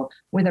comfortable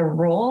with a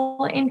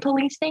role in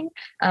policing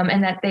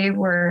and that they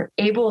were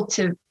able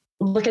to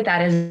look at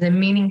that as a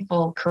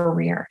meaningful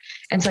career.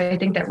 And so I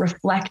think that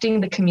reflecting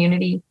the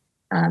community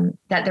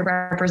that they're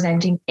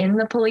representing in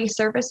the police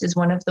service is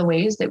one of the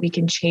ways that we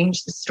can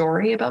change the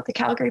story about the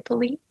Calgary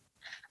Police.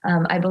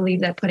 I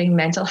believe that putting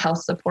mental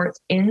health supports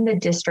in the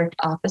district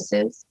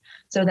offices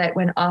so that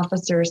when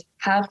officers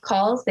have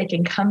calls, they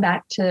can come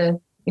back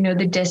to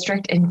the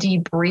district and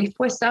debrief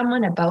with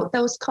someone about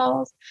those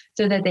calls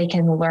so that they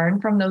can learn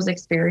from those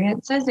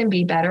experiences and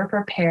be better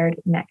prepared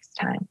next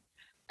time.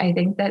 I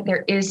think that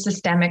there is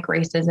systemic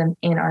racism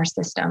in our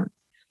system,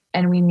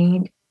 and we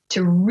need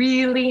to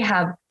really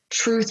have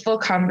truthful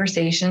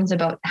conversations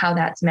about how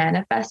that's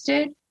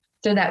manifested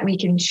so that we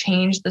can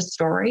change the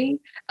story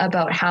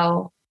about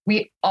how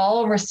we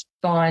all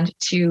respond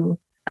to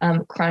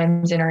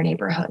crimes in our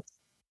neighborhoods.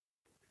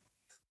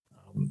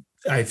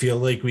 I feel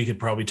like we could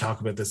probably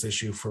talk about this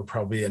issue for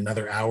probably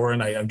another hour,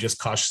 and I'm just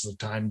cautious of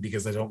time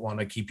because I don't want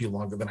to keep you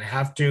longer than I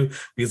have to,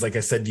 because like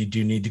I said, you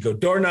do need to go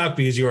door knock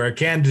because you are a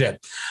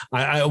candidate.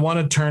 I want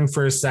to turn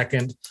for a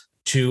second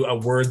to a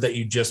word that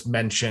you just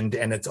mentioned,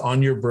 and it's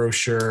on your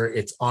brochure,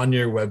 it's on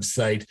your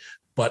website,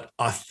 but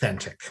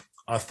authentic.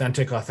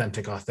 Authentic.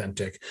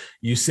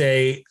 You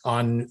say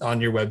on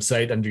your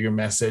website under your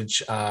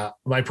message,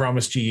 my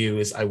promise to you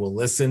is I will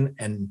listen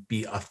and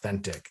be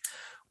authentic.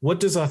 What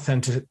does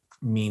authentic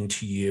mean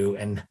to you,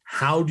 and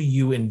how do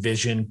you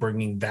envision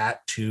bringing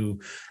that to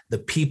the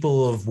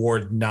people of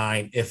Ward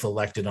 9 if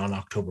elected on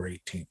October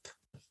 18th?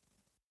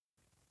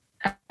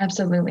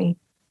 Absolutely.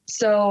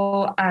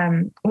 So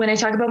when I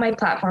talk about my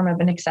platform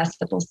of an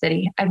accessible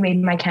city, I've made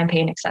my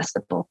campaign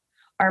accessible.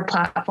 Our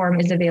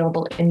platform is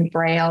available in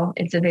Braille,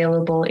 it's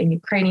available in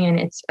Ukrainian,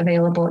 it's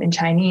available in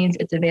Chinese,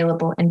 it's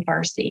available in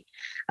Farsi.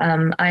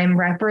 I'm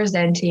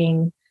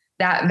representing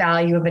that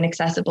value of an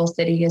accessible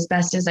city as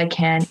best as I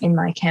can in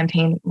my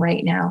campaign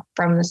right now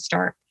from the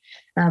start.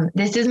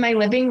 This is my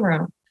living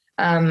room.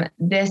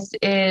 This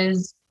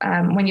is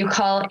when you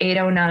call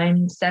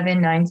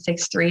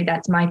 809-7963,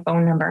 that's my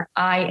phone number.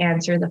 I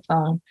answer the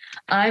phone.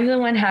 I'm the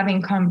one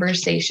having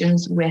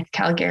conversations with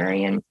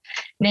Calgarians.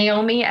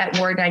 Naomi at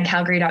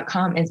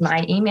ward9calgary.com is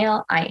my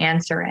email. I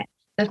answer it.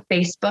 The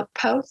Facebook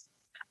posts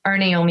are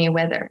Naomi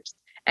Withers.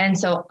 And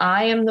so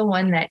I am the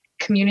one that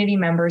community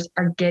members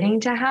are getting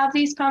to have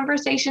these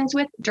conversations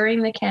with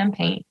during the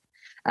campaign.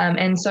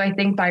 And so I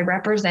think by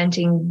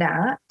representing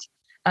that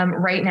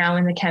right now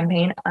in the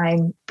campaign,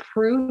 I'm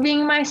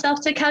proving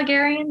myself to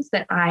Calgarians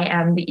that I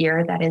am the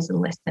ear that is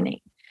listening.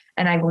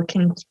 And I will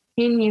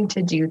continue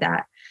to do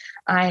that.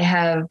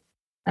 I'm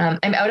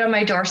out on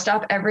my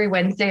doorstep every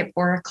Wednesday at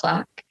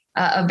 4:00.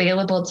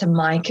 Available to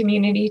my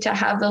community to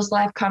have those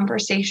live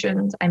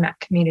conversations. I'm at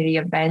community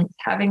events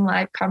having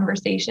live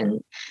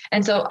conversations.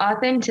 And so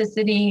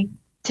authenticity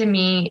to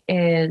me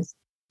is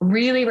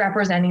really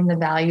representing the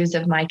values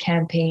of my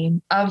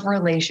campaign, of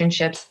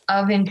relationships,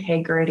 of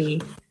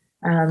integrity,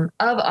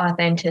 of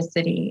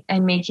authenticity,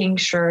 and making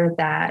sure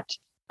that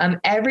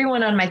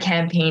everyone on my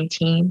campaign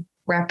team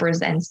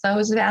represents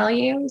those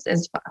values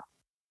as well.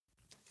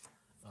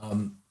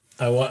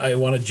 I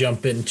want to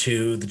jump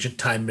into the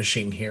time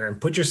machine here and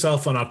put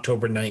yourself on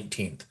October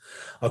 19th.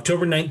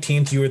 October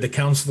 19th, you are the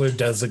councillor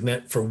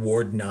designate for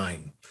Ward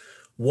 9.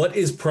 What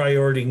is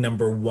priority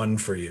number 1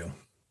 for you?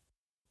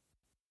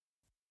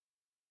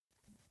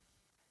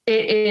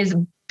 It is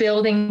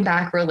building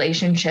back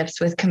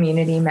relationships with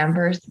community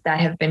members that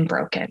have been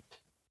broken.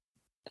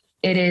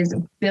 It is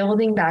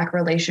building back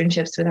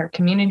relationships with our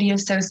community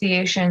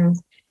associations.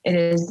 It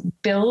is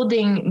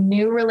building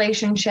new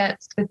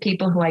relationships with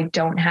people who I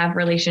don't have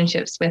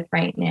relationships with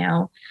right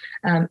now.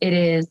 It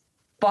is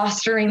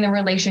fostering the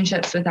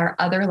relationships with our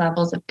other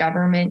levels of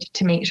government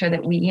to make sure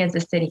that we as a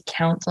city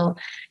council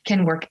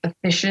can work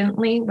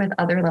efficiently with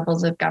other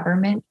levels of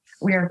government.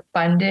 We are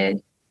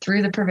funded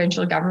through the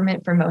provincial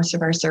government for most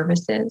of our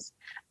services.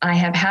 I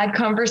have had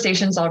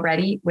conversations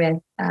already with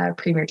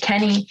Premier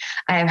Kenney.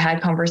 I have had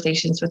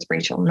conversations with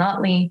Rachel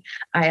Notley.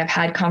 I have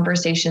had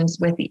conversations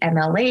with the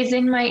MLAs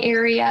in my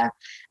area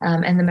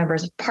and the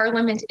members of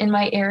parliament in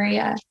my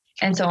area.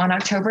 And so on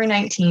October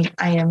 19th,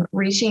 I am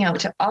reaching out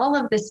to all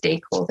of the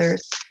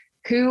stakeholders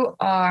who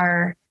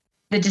are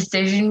the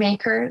decision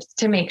makers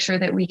to make sure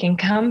that we can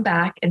come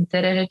back and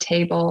sit at a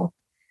table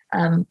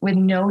with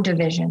no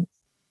divisions,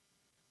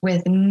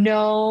 with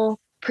no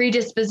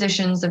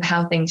predispositions of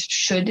how things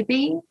should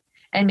be,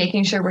 and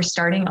making sure we're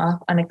starting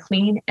off on a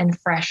clean and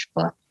fresh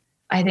foot.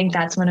 I think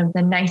that's one of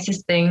the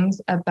nicest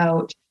things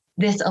about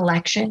this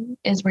election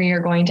is where you're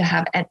going to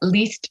have at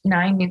least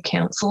 9 new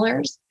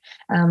councillors,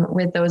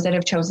 with those that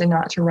have chosen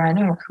not to run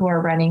or who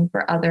are running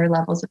for other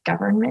levels of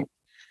government.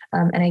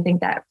 And I think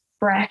that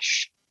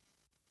fresh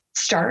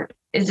start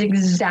is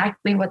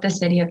exactly what the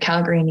city of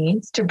Calgary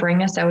needs to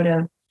bring us out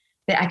of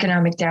the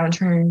economic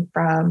downturn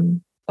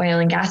from oil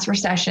and gas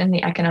recession,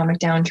 the economic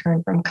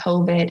downturn from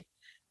COVID,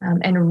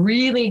 and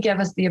really give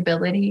us the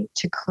ability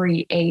to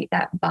create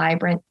that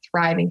vibrant,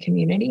 thriving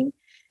community.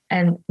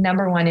 And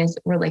number 1 is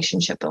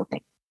relationship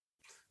building.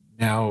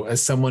 Now,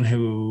 as someone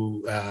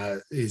who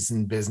is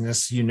in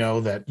business, you know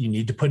that you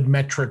need to put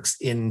metrics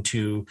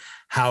into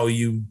how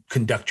you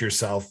conduct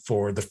yourself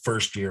for the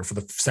first year, for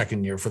the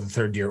second year, for the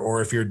third year,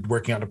 or if you're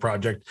working on a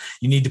project,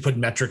 you need to put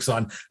metrics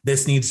on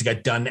this needs to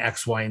get done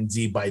X, Y, and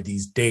Z by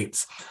these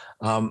dates.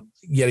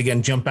 Yet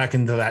again, jump back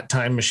into that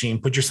time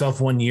machine, put yourself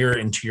 1 year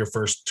into your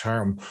first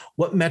term.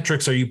 What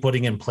metrics are you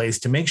putting in place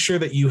to make sure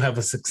that you have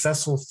a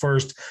successful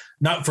first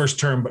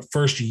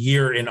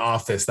year in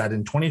office, that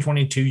in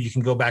 2022, you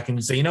can go back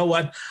and say, you know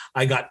what,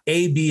 I got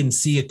A, B, and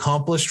C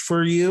accomplished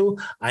for you.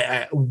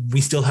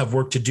 We still have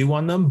work to do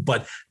on them,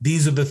 but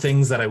these are the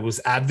things that I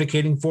was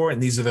advocating for. And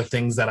these are the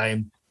things that I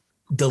am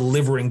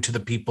delivering to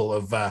the people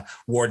of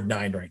Ward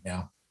 9 right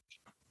now.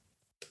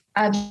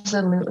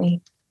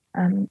 Absolutely.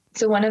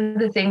 So one of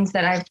the things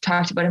that I've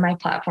talked about in my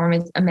platform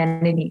is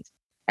amenities.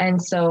 And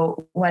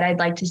so what I'd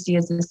like to see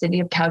is the city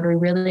of Calgary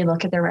really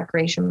look at their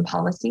recreation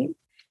policies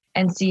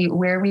and see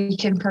where we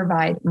can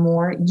provide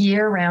more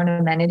year-round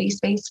amenity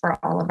space for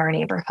all of our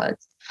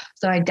neighborhoods.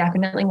 So I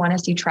definitely want to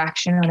see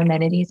traction on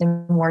amenities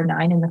in Ward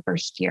 9 in the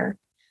first year.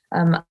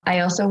 I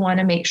also want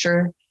to make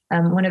sure,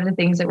 one of the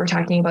things that we're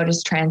talking about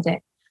is transit.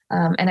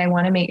 And I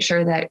want to make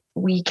sure that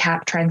we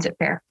cap transit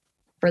fare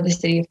for the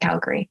city of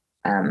Calgary.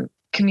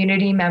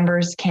 Community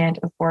members can't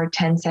afford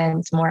 10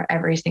 cents more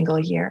every single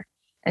year.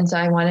 And so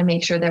I want to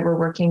make sure that we're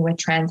working with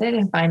transit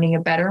and finding a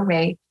better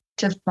way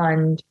to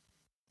fund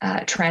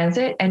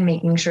transit and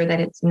making sure that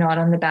it's not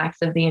on the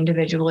backs of the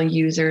individual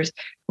users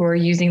who are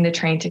using the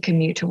train to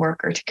commute to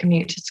work or to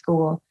commute to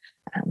school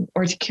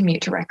or to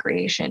commute to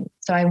recreation.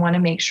 So I want to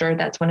make sure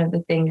that's one of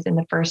the things in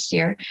the first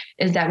year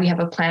is that we have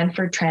a plan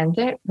for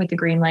transit with the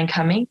Green Line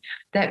coming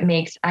that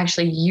makes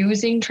actually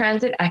using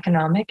transit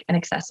economic and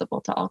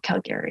accessible to all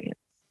Calgarians.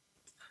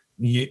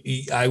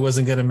 I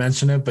wasn't going to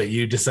mention it, but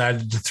you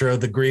decided to throw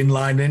the Green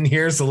Line in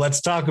here. So let's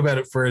talk about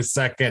it for a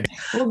second.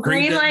 Well,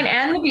 Green Line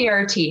and the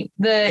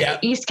BRT.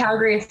 East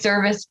Calgary is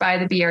serviced by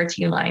the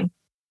BRT line.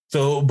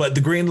 So, but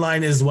the Green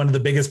Line is one of the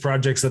biggest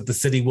projects that the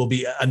city will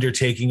be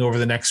undertaking over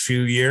the next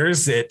few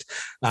years. It,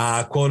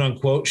 quote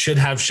unquote, should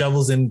have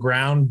shovels in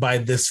ground by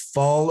this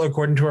fall,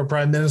 according to our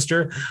Prime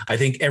Minister. I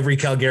think every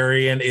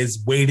Calgarian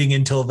is waiting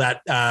until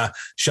that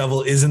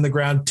shovel is in the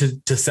ground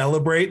to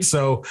celebrate.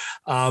 So,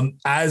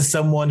 as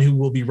someone who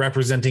will be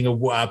representing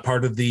a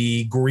part of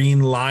the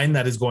Green Line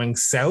that is going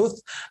south,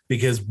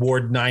 because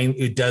Ward 9,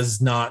 it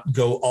does not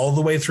go all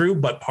the way through,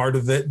 but part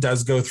of it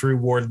does go through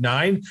Ward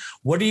 9.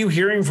 What are you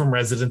hearing from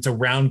residents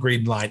around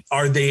Green Line?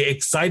 Are they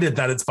excited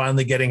that it's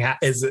finally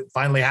is it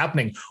finally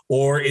happening,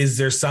 or is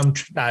there some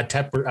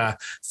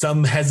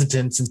some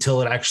hesitance until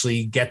it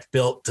actually gets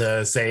built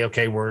to say,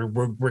 okay, we're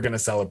going to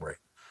celebrate?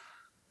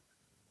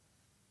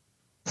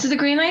 So the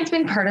Green Line's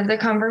been part of the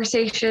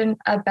conversation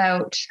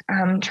about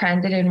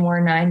transit in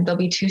Ward 9. There'll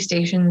be 2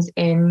 stations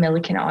in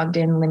Milliken,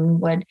 Ogden,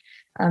 Linwood,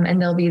 and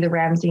there'll be the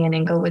Ramsey and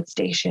Inglewood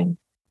station.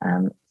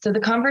 So the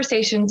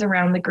conversations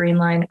around the Green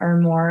Line are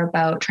more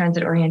about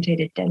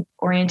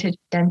transit-oriented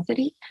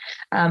density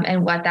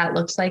and what that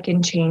looks like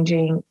in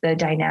changing the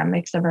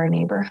dynamics of our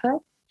neighborhood.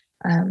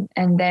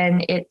 And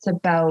then it's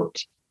about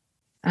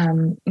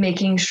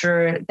making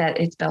sure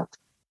that it's built.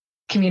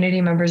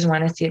 Community members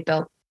want to see it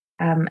built.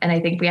 And I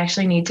think we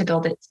actually need to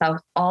build it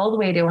south all the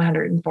way to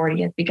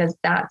 140th because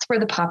that's where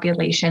the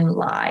population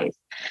lies,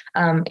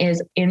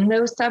 is in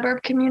those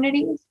suburb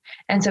communities.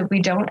 And so if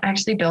we don't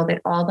actually build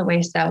it all the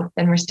way south,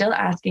 then we're still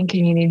asking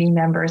community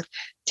members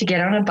to get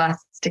on a bus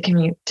to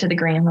commute to the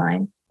Green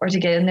Line or to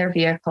get in their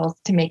vehicles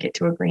to make it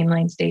to a Green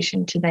Line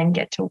station to then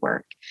get to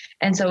work.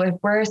 And so if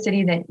we're a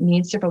city that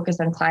needs to focus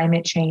on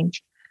climate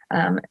change,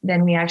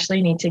 then we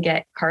actually need to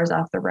get cars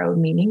off the road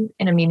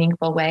in a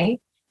meaningful way.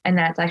 And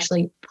that's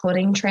actually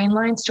putting train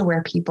lines to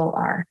where people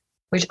are,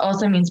 which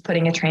also means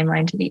putting a train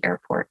line to the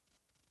airport.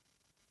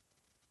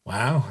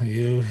 Wow.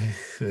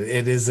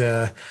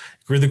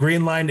 The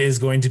Green Line is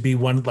going to be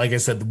one, like I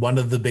said, one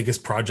of the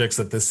biggest projects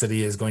that this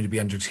city is going to be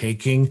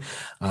undertaking.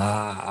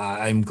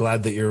 I'm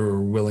glad that you're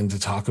willing to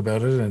talk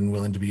about it and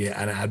willing to be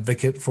an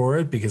advocate for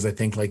it, because I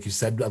think, like you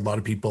said, a lot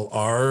of people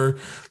are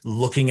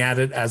looking at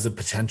it as a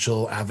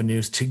potential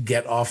avenues to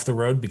get off the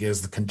road because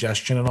of the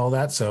congestion and all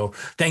that. So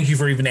thank you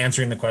for even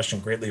answering the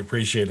question. Greatly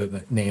appreciate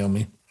it,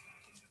 Naomi.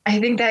 I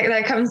think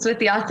that comes with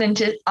the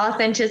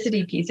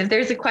authenticity piece. If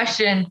there's a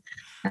question,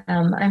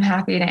 I'm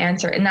happy to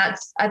answer. And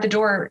that's at the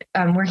door.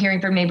 We're hearing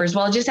from neighbors.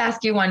 Well, I'll just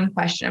ask you one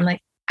question. I'm like,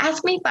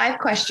 ask me 5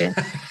 questions.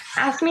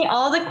 Ask me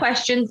all the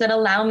questions that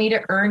allow me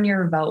to earn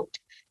your vote.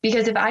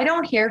 Because if I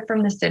don't hear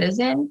from the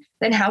citizen,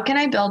 then how can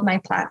I build my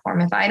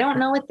platform? If I don't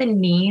know what the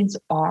needs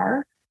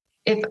are,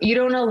 if you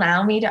don't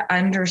allow me to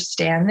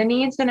understand the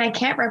needs, then I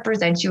can't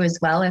represent you as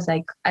well as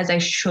I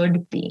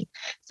should be.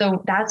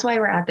 So that's why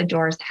we're at the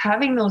doors,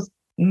 having those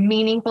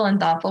meaningful and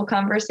thoughtful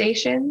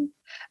conversations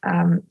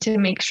to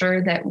make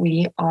sure that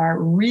we are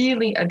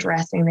really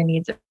addressing the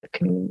needs of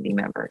community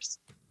members.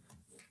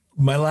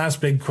 My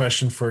last big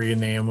question for you,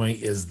 Naomi,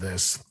 is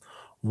this.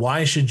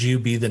 Why should you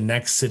be the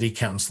next city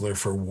councillor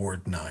for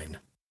Ward 9?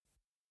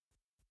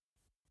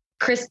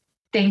 Chris,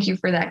 thank you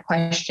for that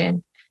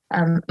question.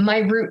 My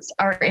roots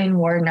are in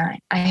Ward 9.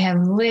 I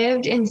have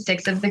lived in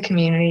 6 of the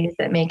communities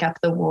that make up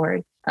the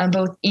ward,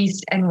 both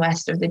east and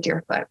west of the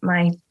Deerfoot.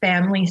 My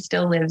family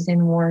still lives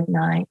in Ward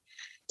 9.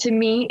 To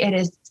me, it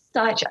is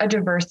such a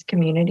diverse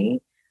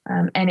community,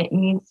 and it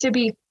needs to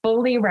be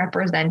fully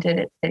represented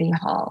at City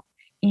Hall.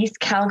 East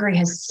Calgary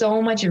has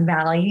so much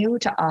value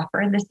to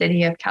offer the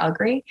city of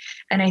Calgary,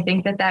 and I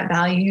think that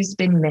value has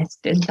been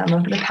missed in some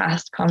of the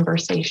past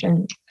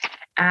conversations.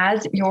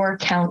 As your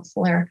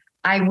councillor,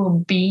 I will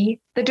be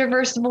the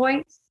diverse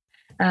voice.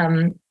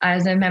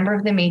 As a member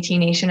of the Métis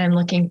Nation, I'm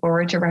looking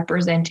forward to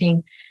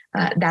representing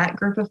that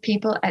group of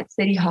people at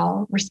City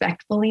Hall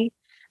respectfully.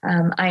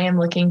 I am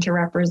looking to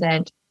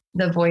represent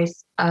the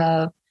voice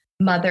of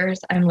mothers.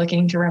 I'm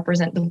looking to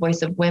represent the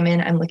voice of women.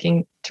 I'm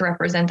looking to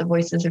represent the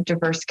voices of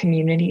diverse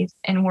communities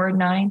in Ward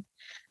 9.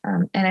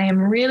 And I am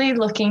really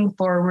looking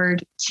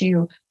forward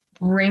to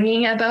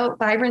bringing about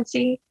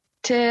vibrancy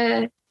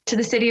to to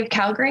the city of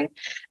Calgary.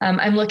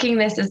 I'm looking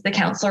this as the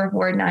councillor of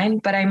Ward 9,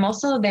 but I'm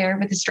also there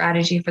with a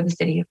strategy for the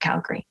city of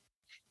Calgary.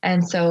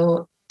 And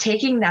so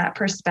taking that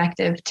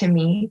perspective to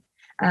me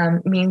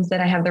means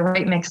that I have the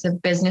right mix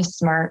of business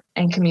smart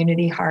and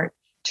community heart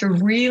to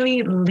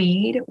really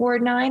lead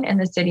Ward 9 and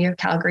the city of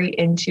Calgary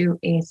into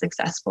a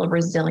successful,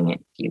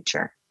 resilient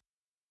future.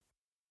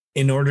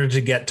 In order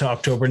to get to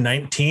October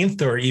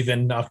 19th or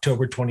even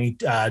October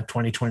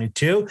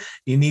 2022,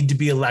 you need to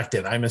be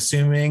elected. I'm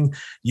assuming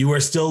you are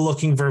still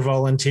looking for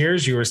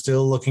volunteers. You are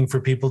still looking for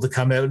people to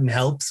come out and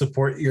help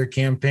support your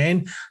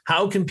campaign.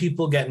 How can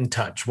people get in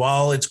touch?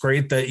 While it's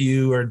great that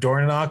you are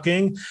door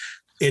knocking,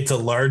 it's a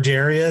large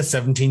area,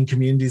 17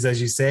 communities,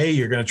 as you say.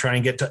 You're going to try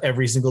and get to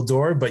every single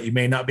door, but you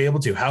may not be able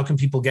to. How can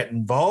people get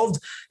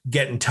involved,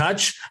 get in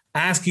touch,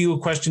 ask you a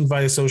question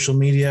via social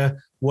media?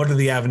 What are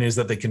the avenues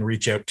that they can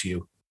reach out to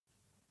you?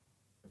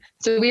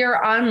 So we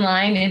are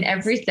online in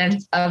every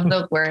sense of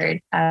the word.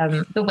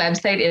 The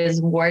website is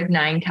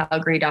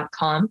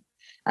ward9calgary.com.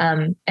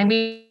 And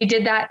we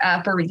did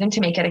that for a reason, to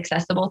make it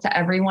accessible to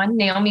everyone.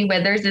 Naomi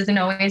Withers isn't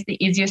always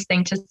the easiest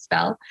thing to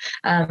spell.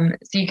 So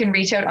you can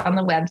reach out on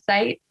the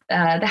website.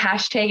 The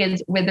hashtag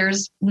is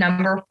Withers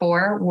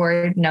 4,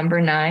 Ward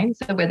 9.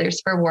 So Withers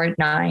for Ward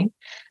 9.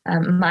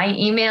 My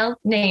email,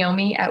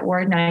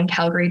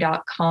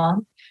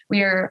 naomi@ward9calgary.com.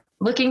 We are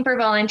looking for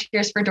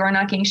volunteers for door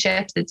knocking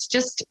shifts. It's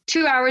just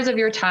 2 hours of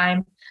your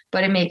time,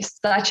 but it makes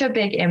such a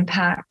big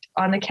impact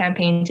on the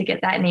campaign to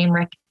get that name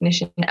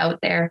recognition out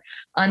there.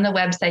 On the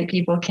website,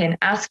 people can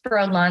ask for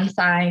a lawn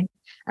sign.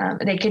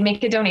 They can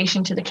make a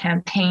donation to the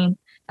campaign.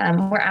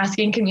 We're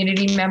asking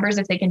community members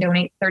if they can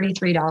donate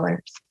 $33.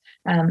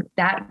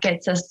 That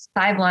gets us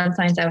 5 lawn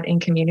signs out in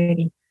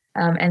community.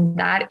 And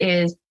that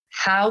is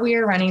how we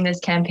are running this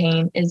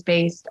campaign, is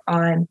based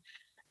on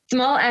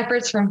small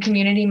efforts from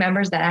community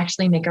members that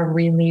actually make a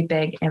really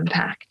big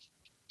impact.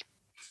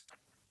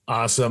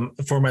 Awesome.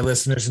 For my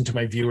listeners and to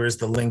my viewers,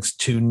 the links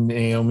to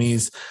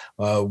Naomi's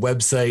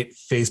website,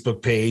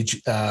 Facebook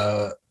page,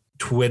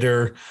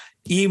 Twitter,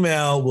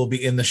 email will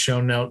be in the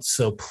show notes.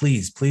 So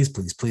please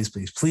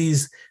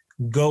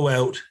go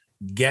out,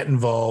 get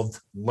involved,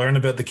 learn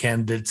about the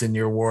candidates in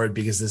your ward,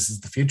 because this is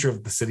the future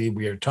of the city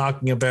we are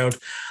talking about.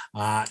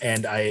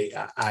 And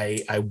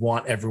I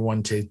want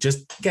everyone to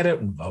just get out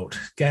and vote.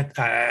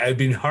 I've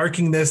been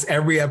harking this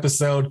every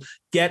episode.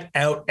 Get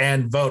out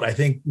and vote. I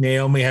think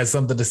Naomi has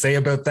something to say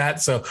about that.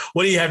 So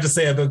what do you have to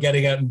say about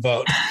getting out and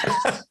vote?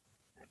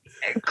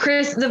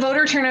 Chris, the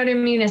voter turnout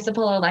in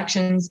municipal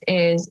elections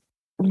is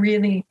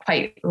really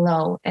quite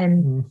low,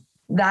 and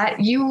that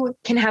you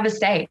can have a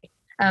say.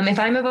 If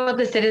I'm about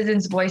the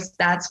citizens' voice,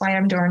 that's why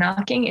I'm door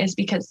knocking, is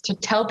because to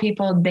tell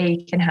people they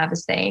can have a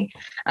say,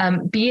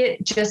 be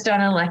it just on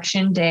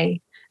election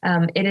day.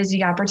 It is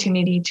the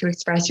opportunity to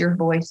express your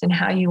voice and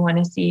how you want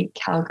to see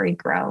Calgary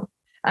grow.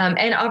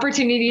 And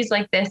opportunities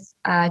like this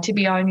to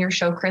be on your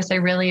show, Chris, I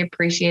really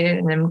appreciate it.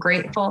 And I'm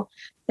grateful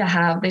to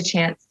have the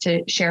chance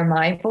to share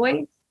my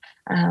voice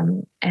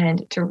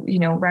and to,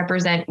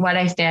 represent what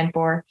I stand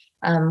for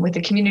with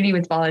the community,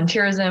 with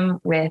volunteerism,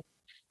 with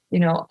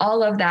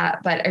all of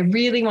that. But I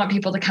really want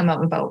people to come out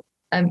and vote.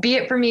 Be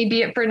it for me,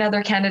 be it for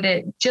another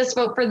candidate, just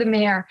vote for the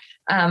mayor.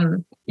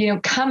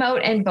 Come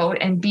out and vote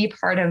and be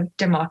part of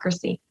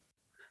democracy.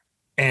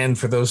 And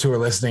for those who are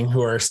listening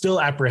who are still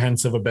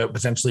apprehensive about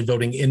potentially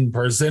voting in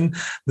person,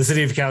 the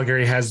City of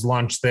Calgary has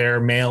launched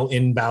their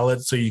mail-in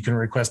ballot, so you can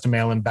request a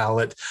mail-in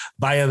ballot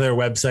via their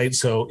website.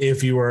 So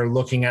if you are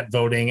looking at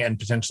voting and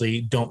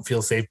potentially don't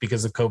feel safe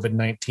because of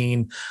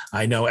COVID-19,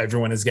 I know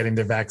everyone is getting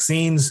their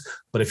vaccines,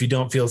 but if you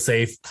don't feel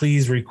safe,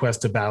 please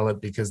request a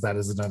ballot, because that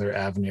is another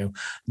avenue.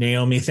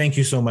 Naomi, thank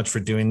you so much for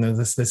doing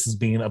this. This has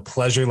been a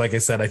pleasure. Like I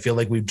said, I feel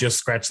like we've just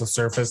scratched the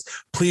surface.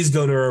 Please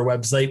go to our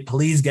website.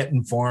 Please get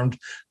informed.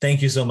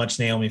 Thank you so much,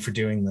 Naomi, for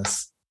doing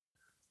this.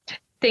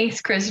 Thanks,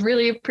 Chris.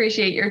 Really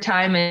appreciate your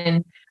time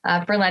and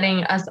for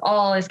letting us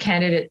all as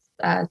candidates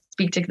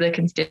speak to the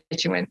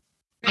constituents.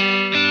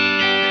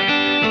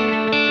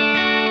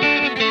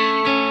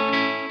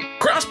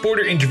 Cross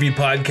Border Interview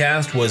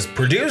Podcast was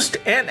produced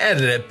and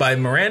edited by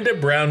Miranda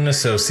Brown &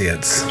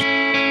 Associates.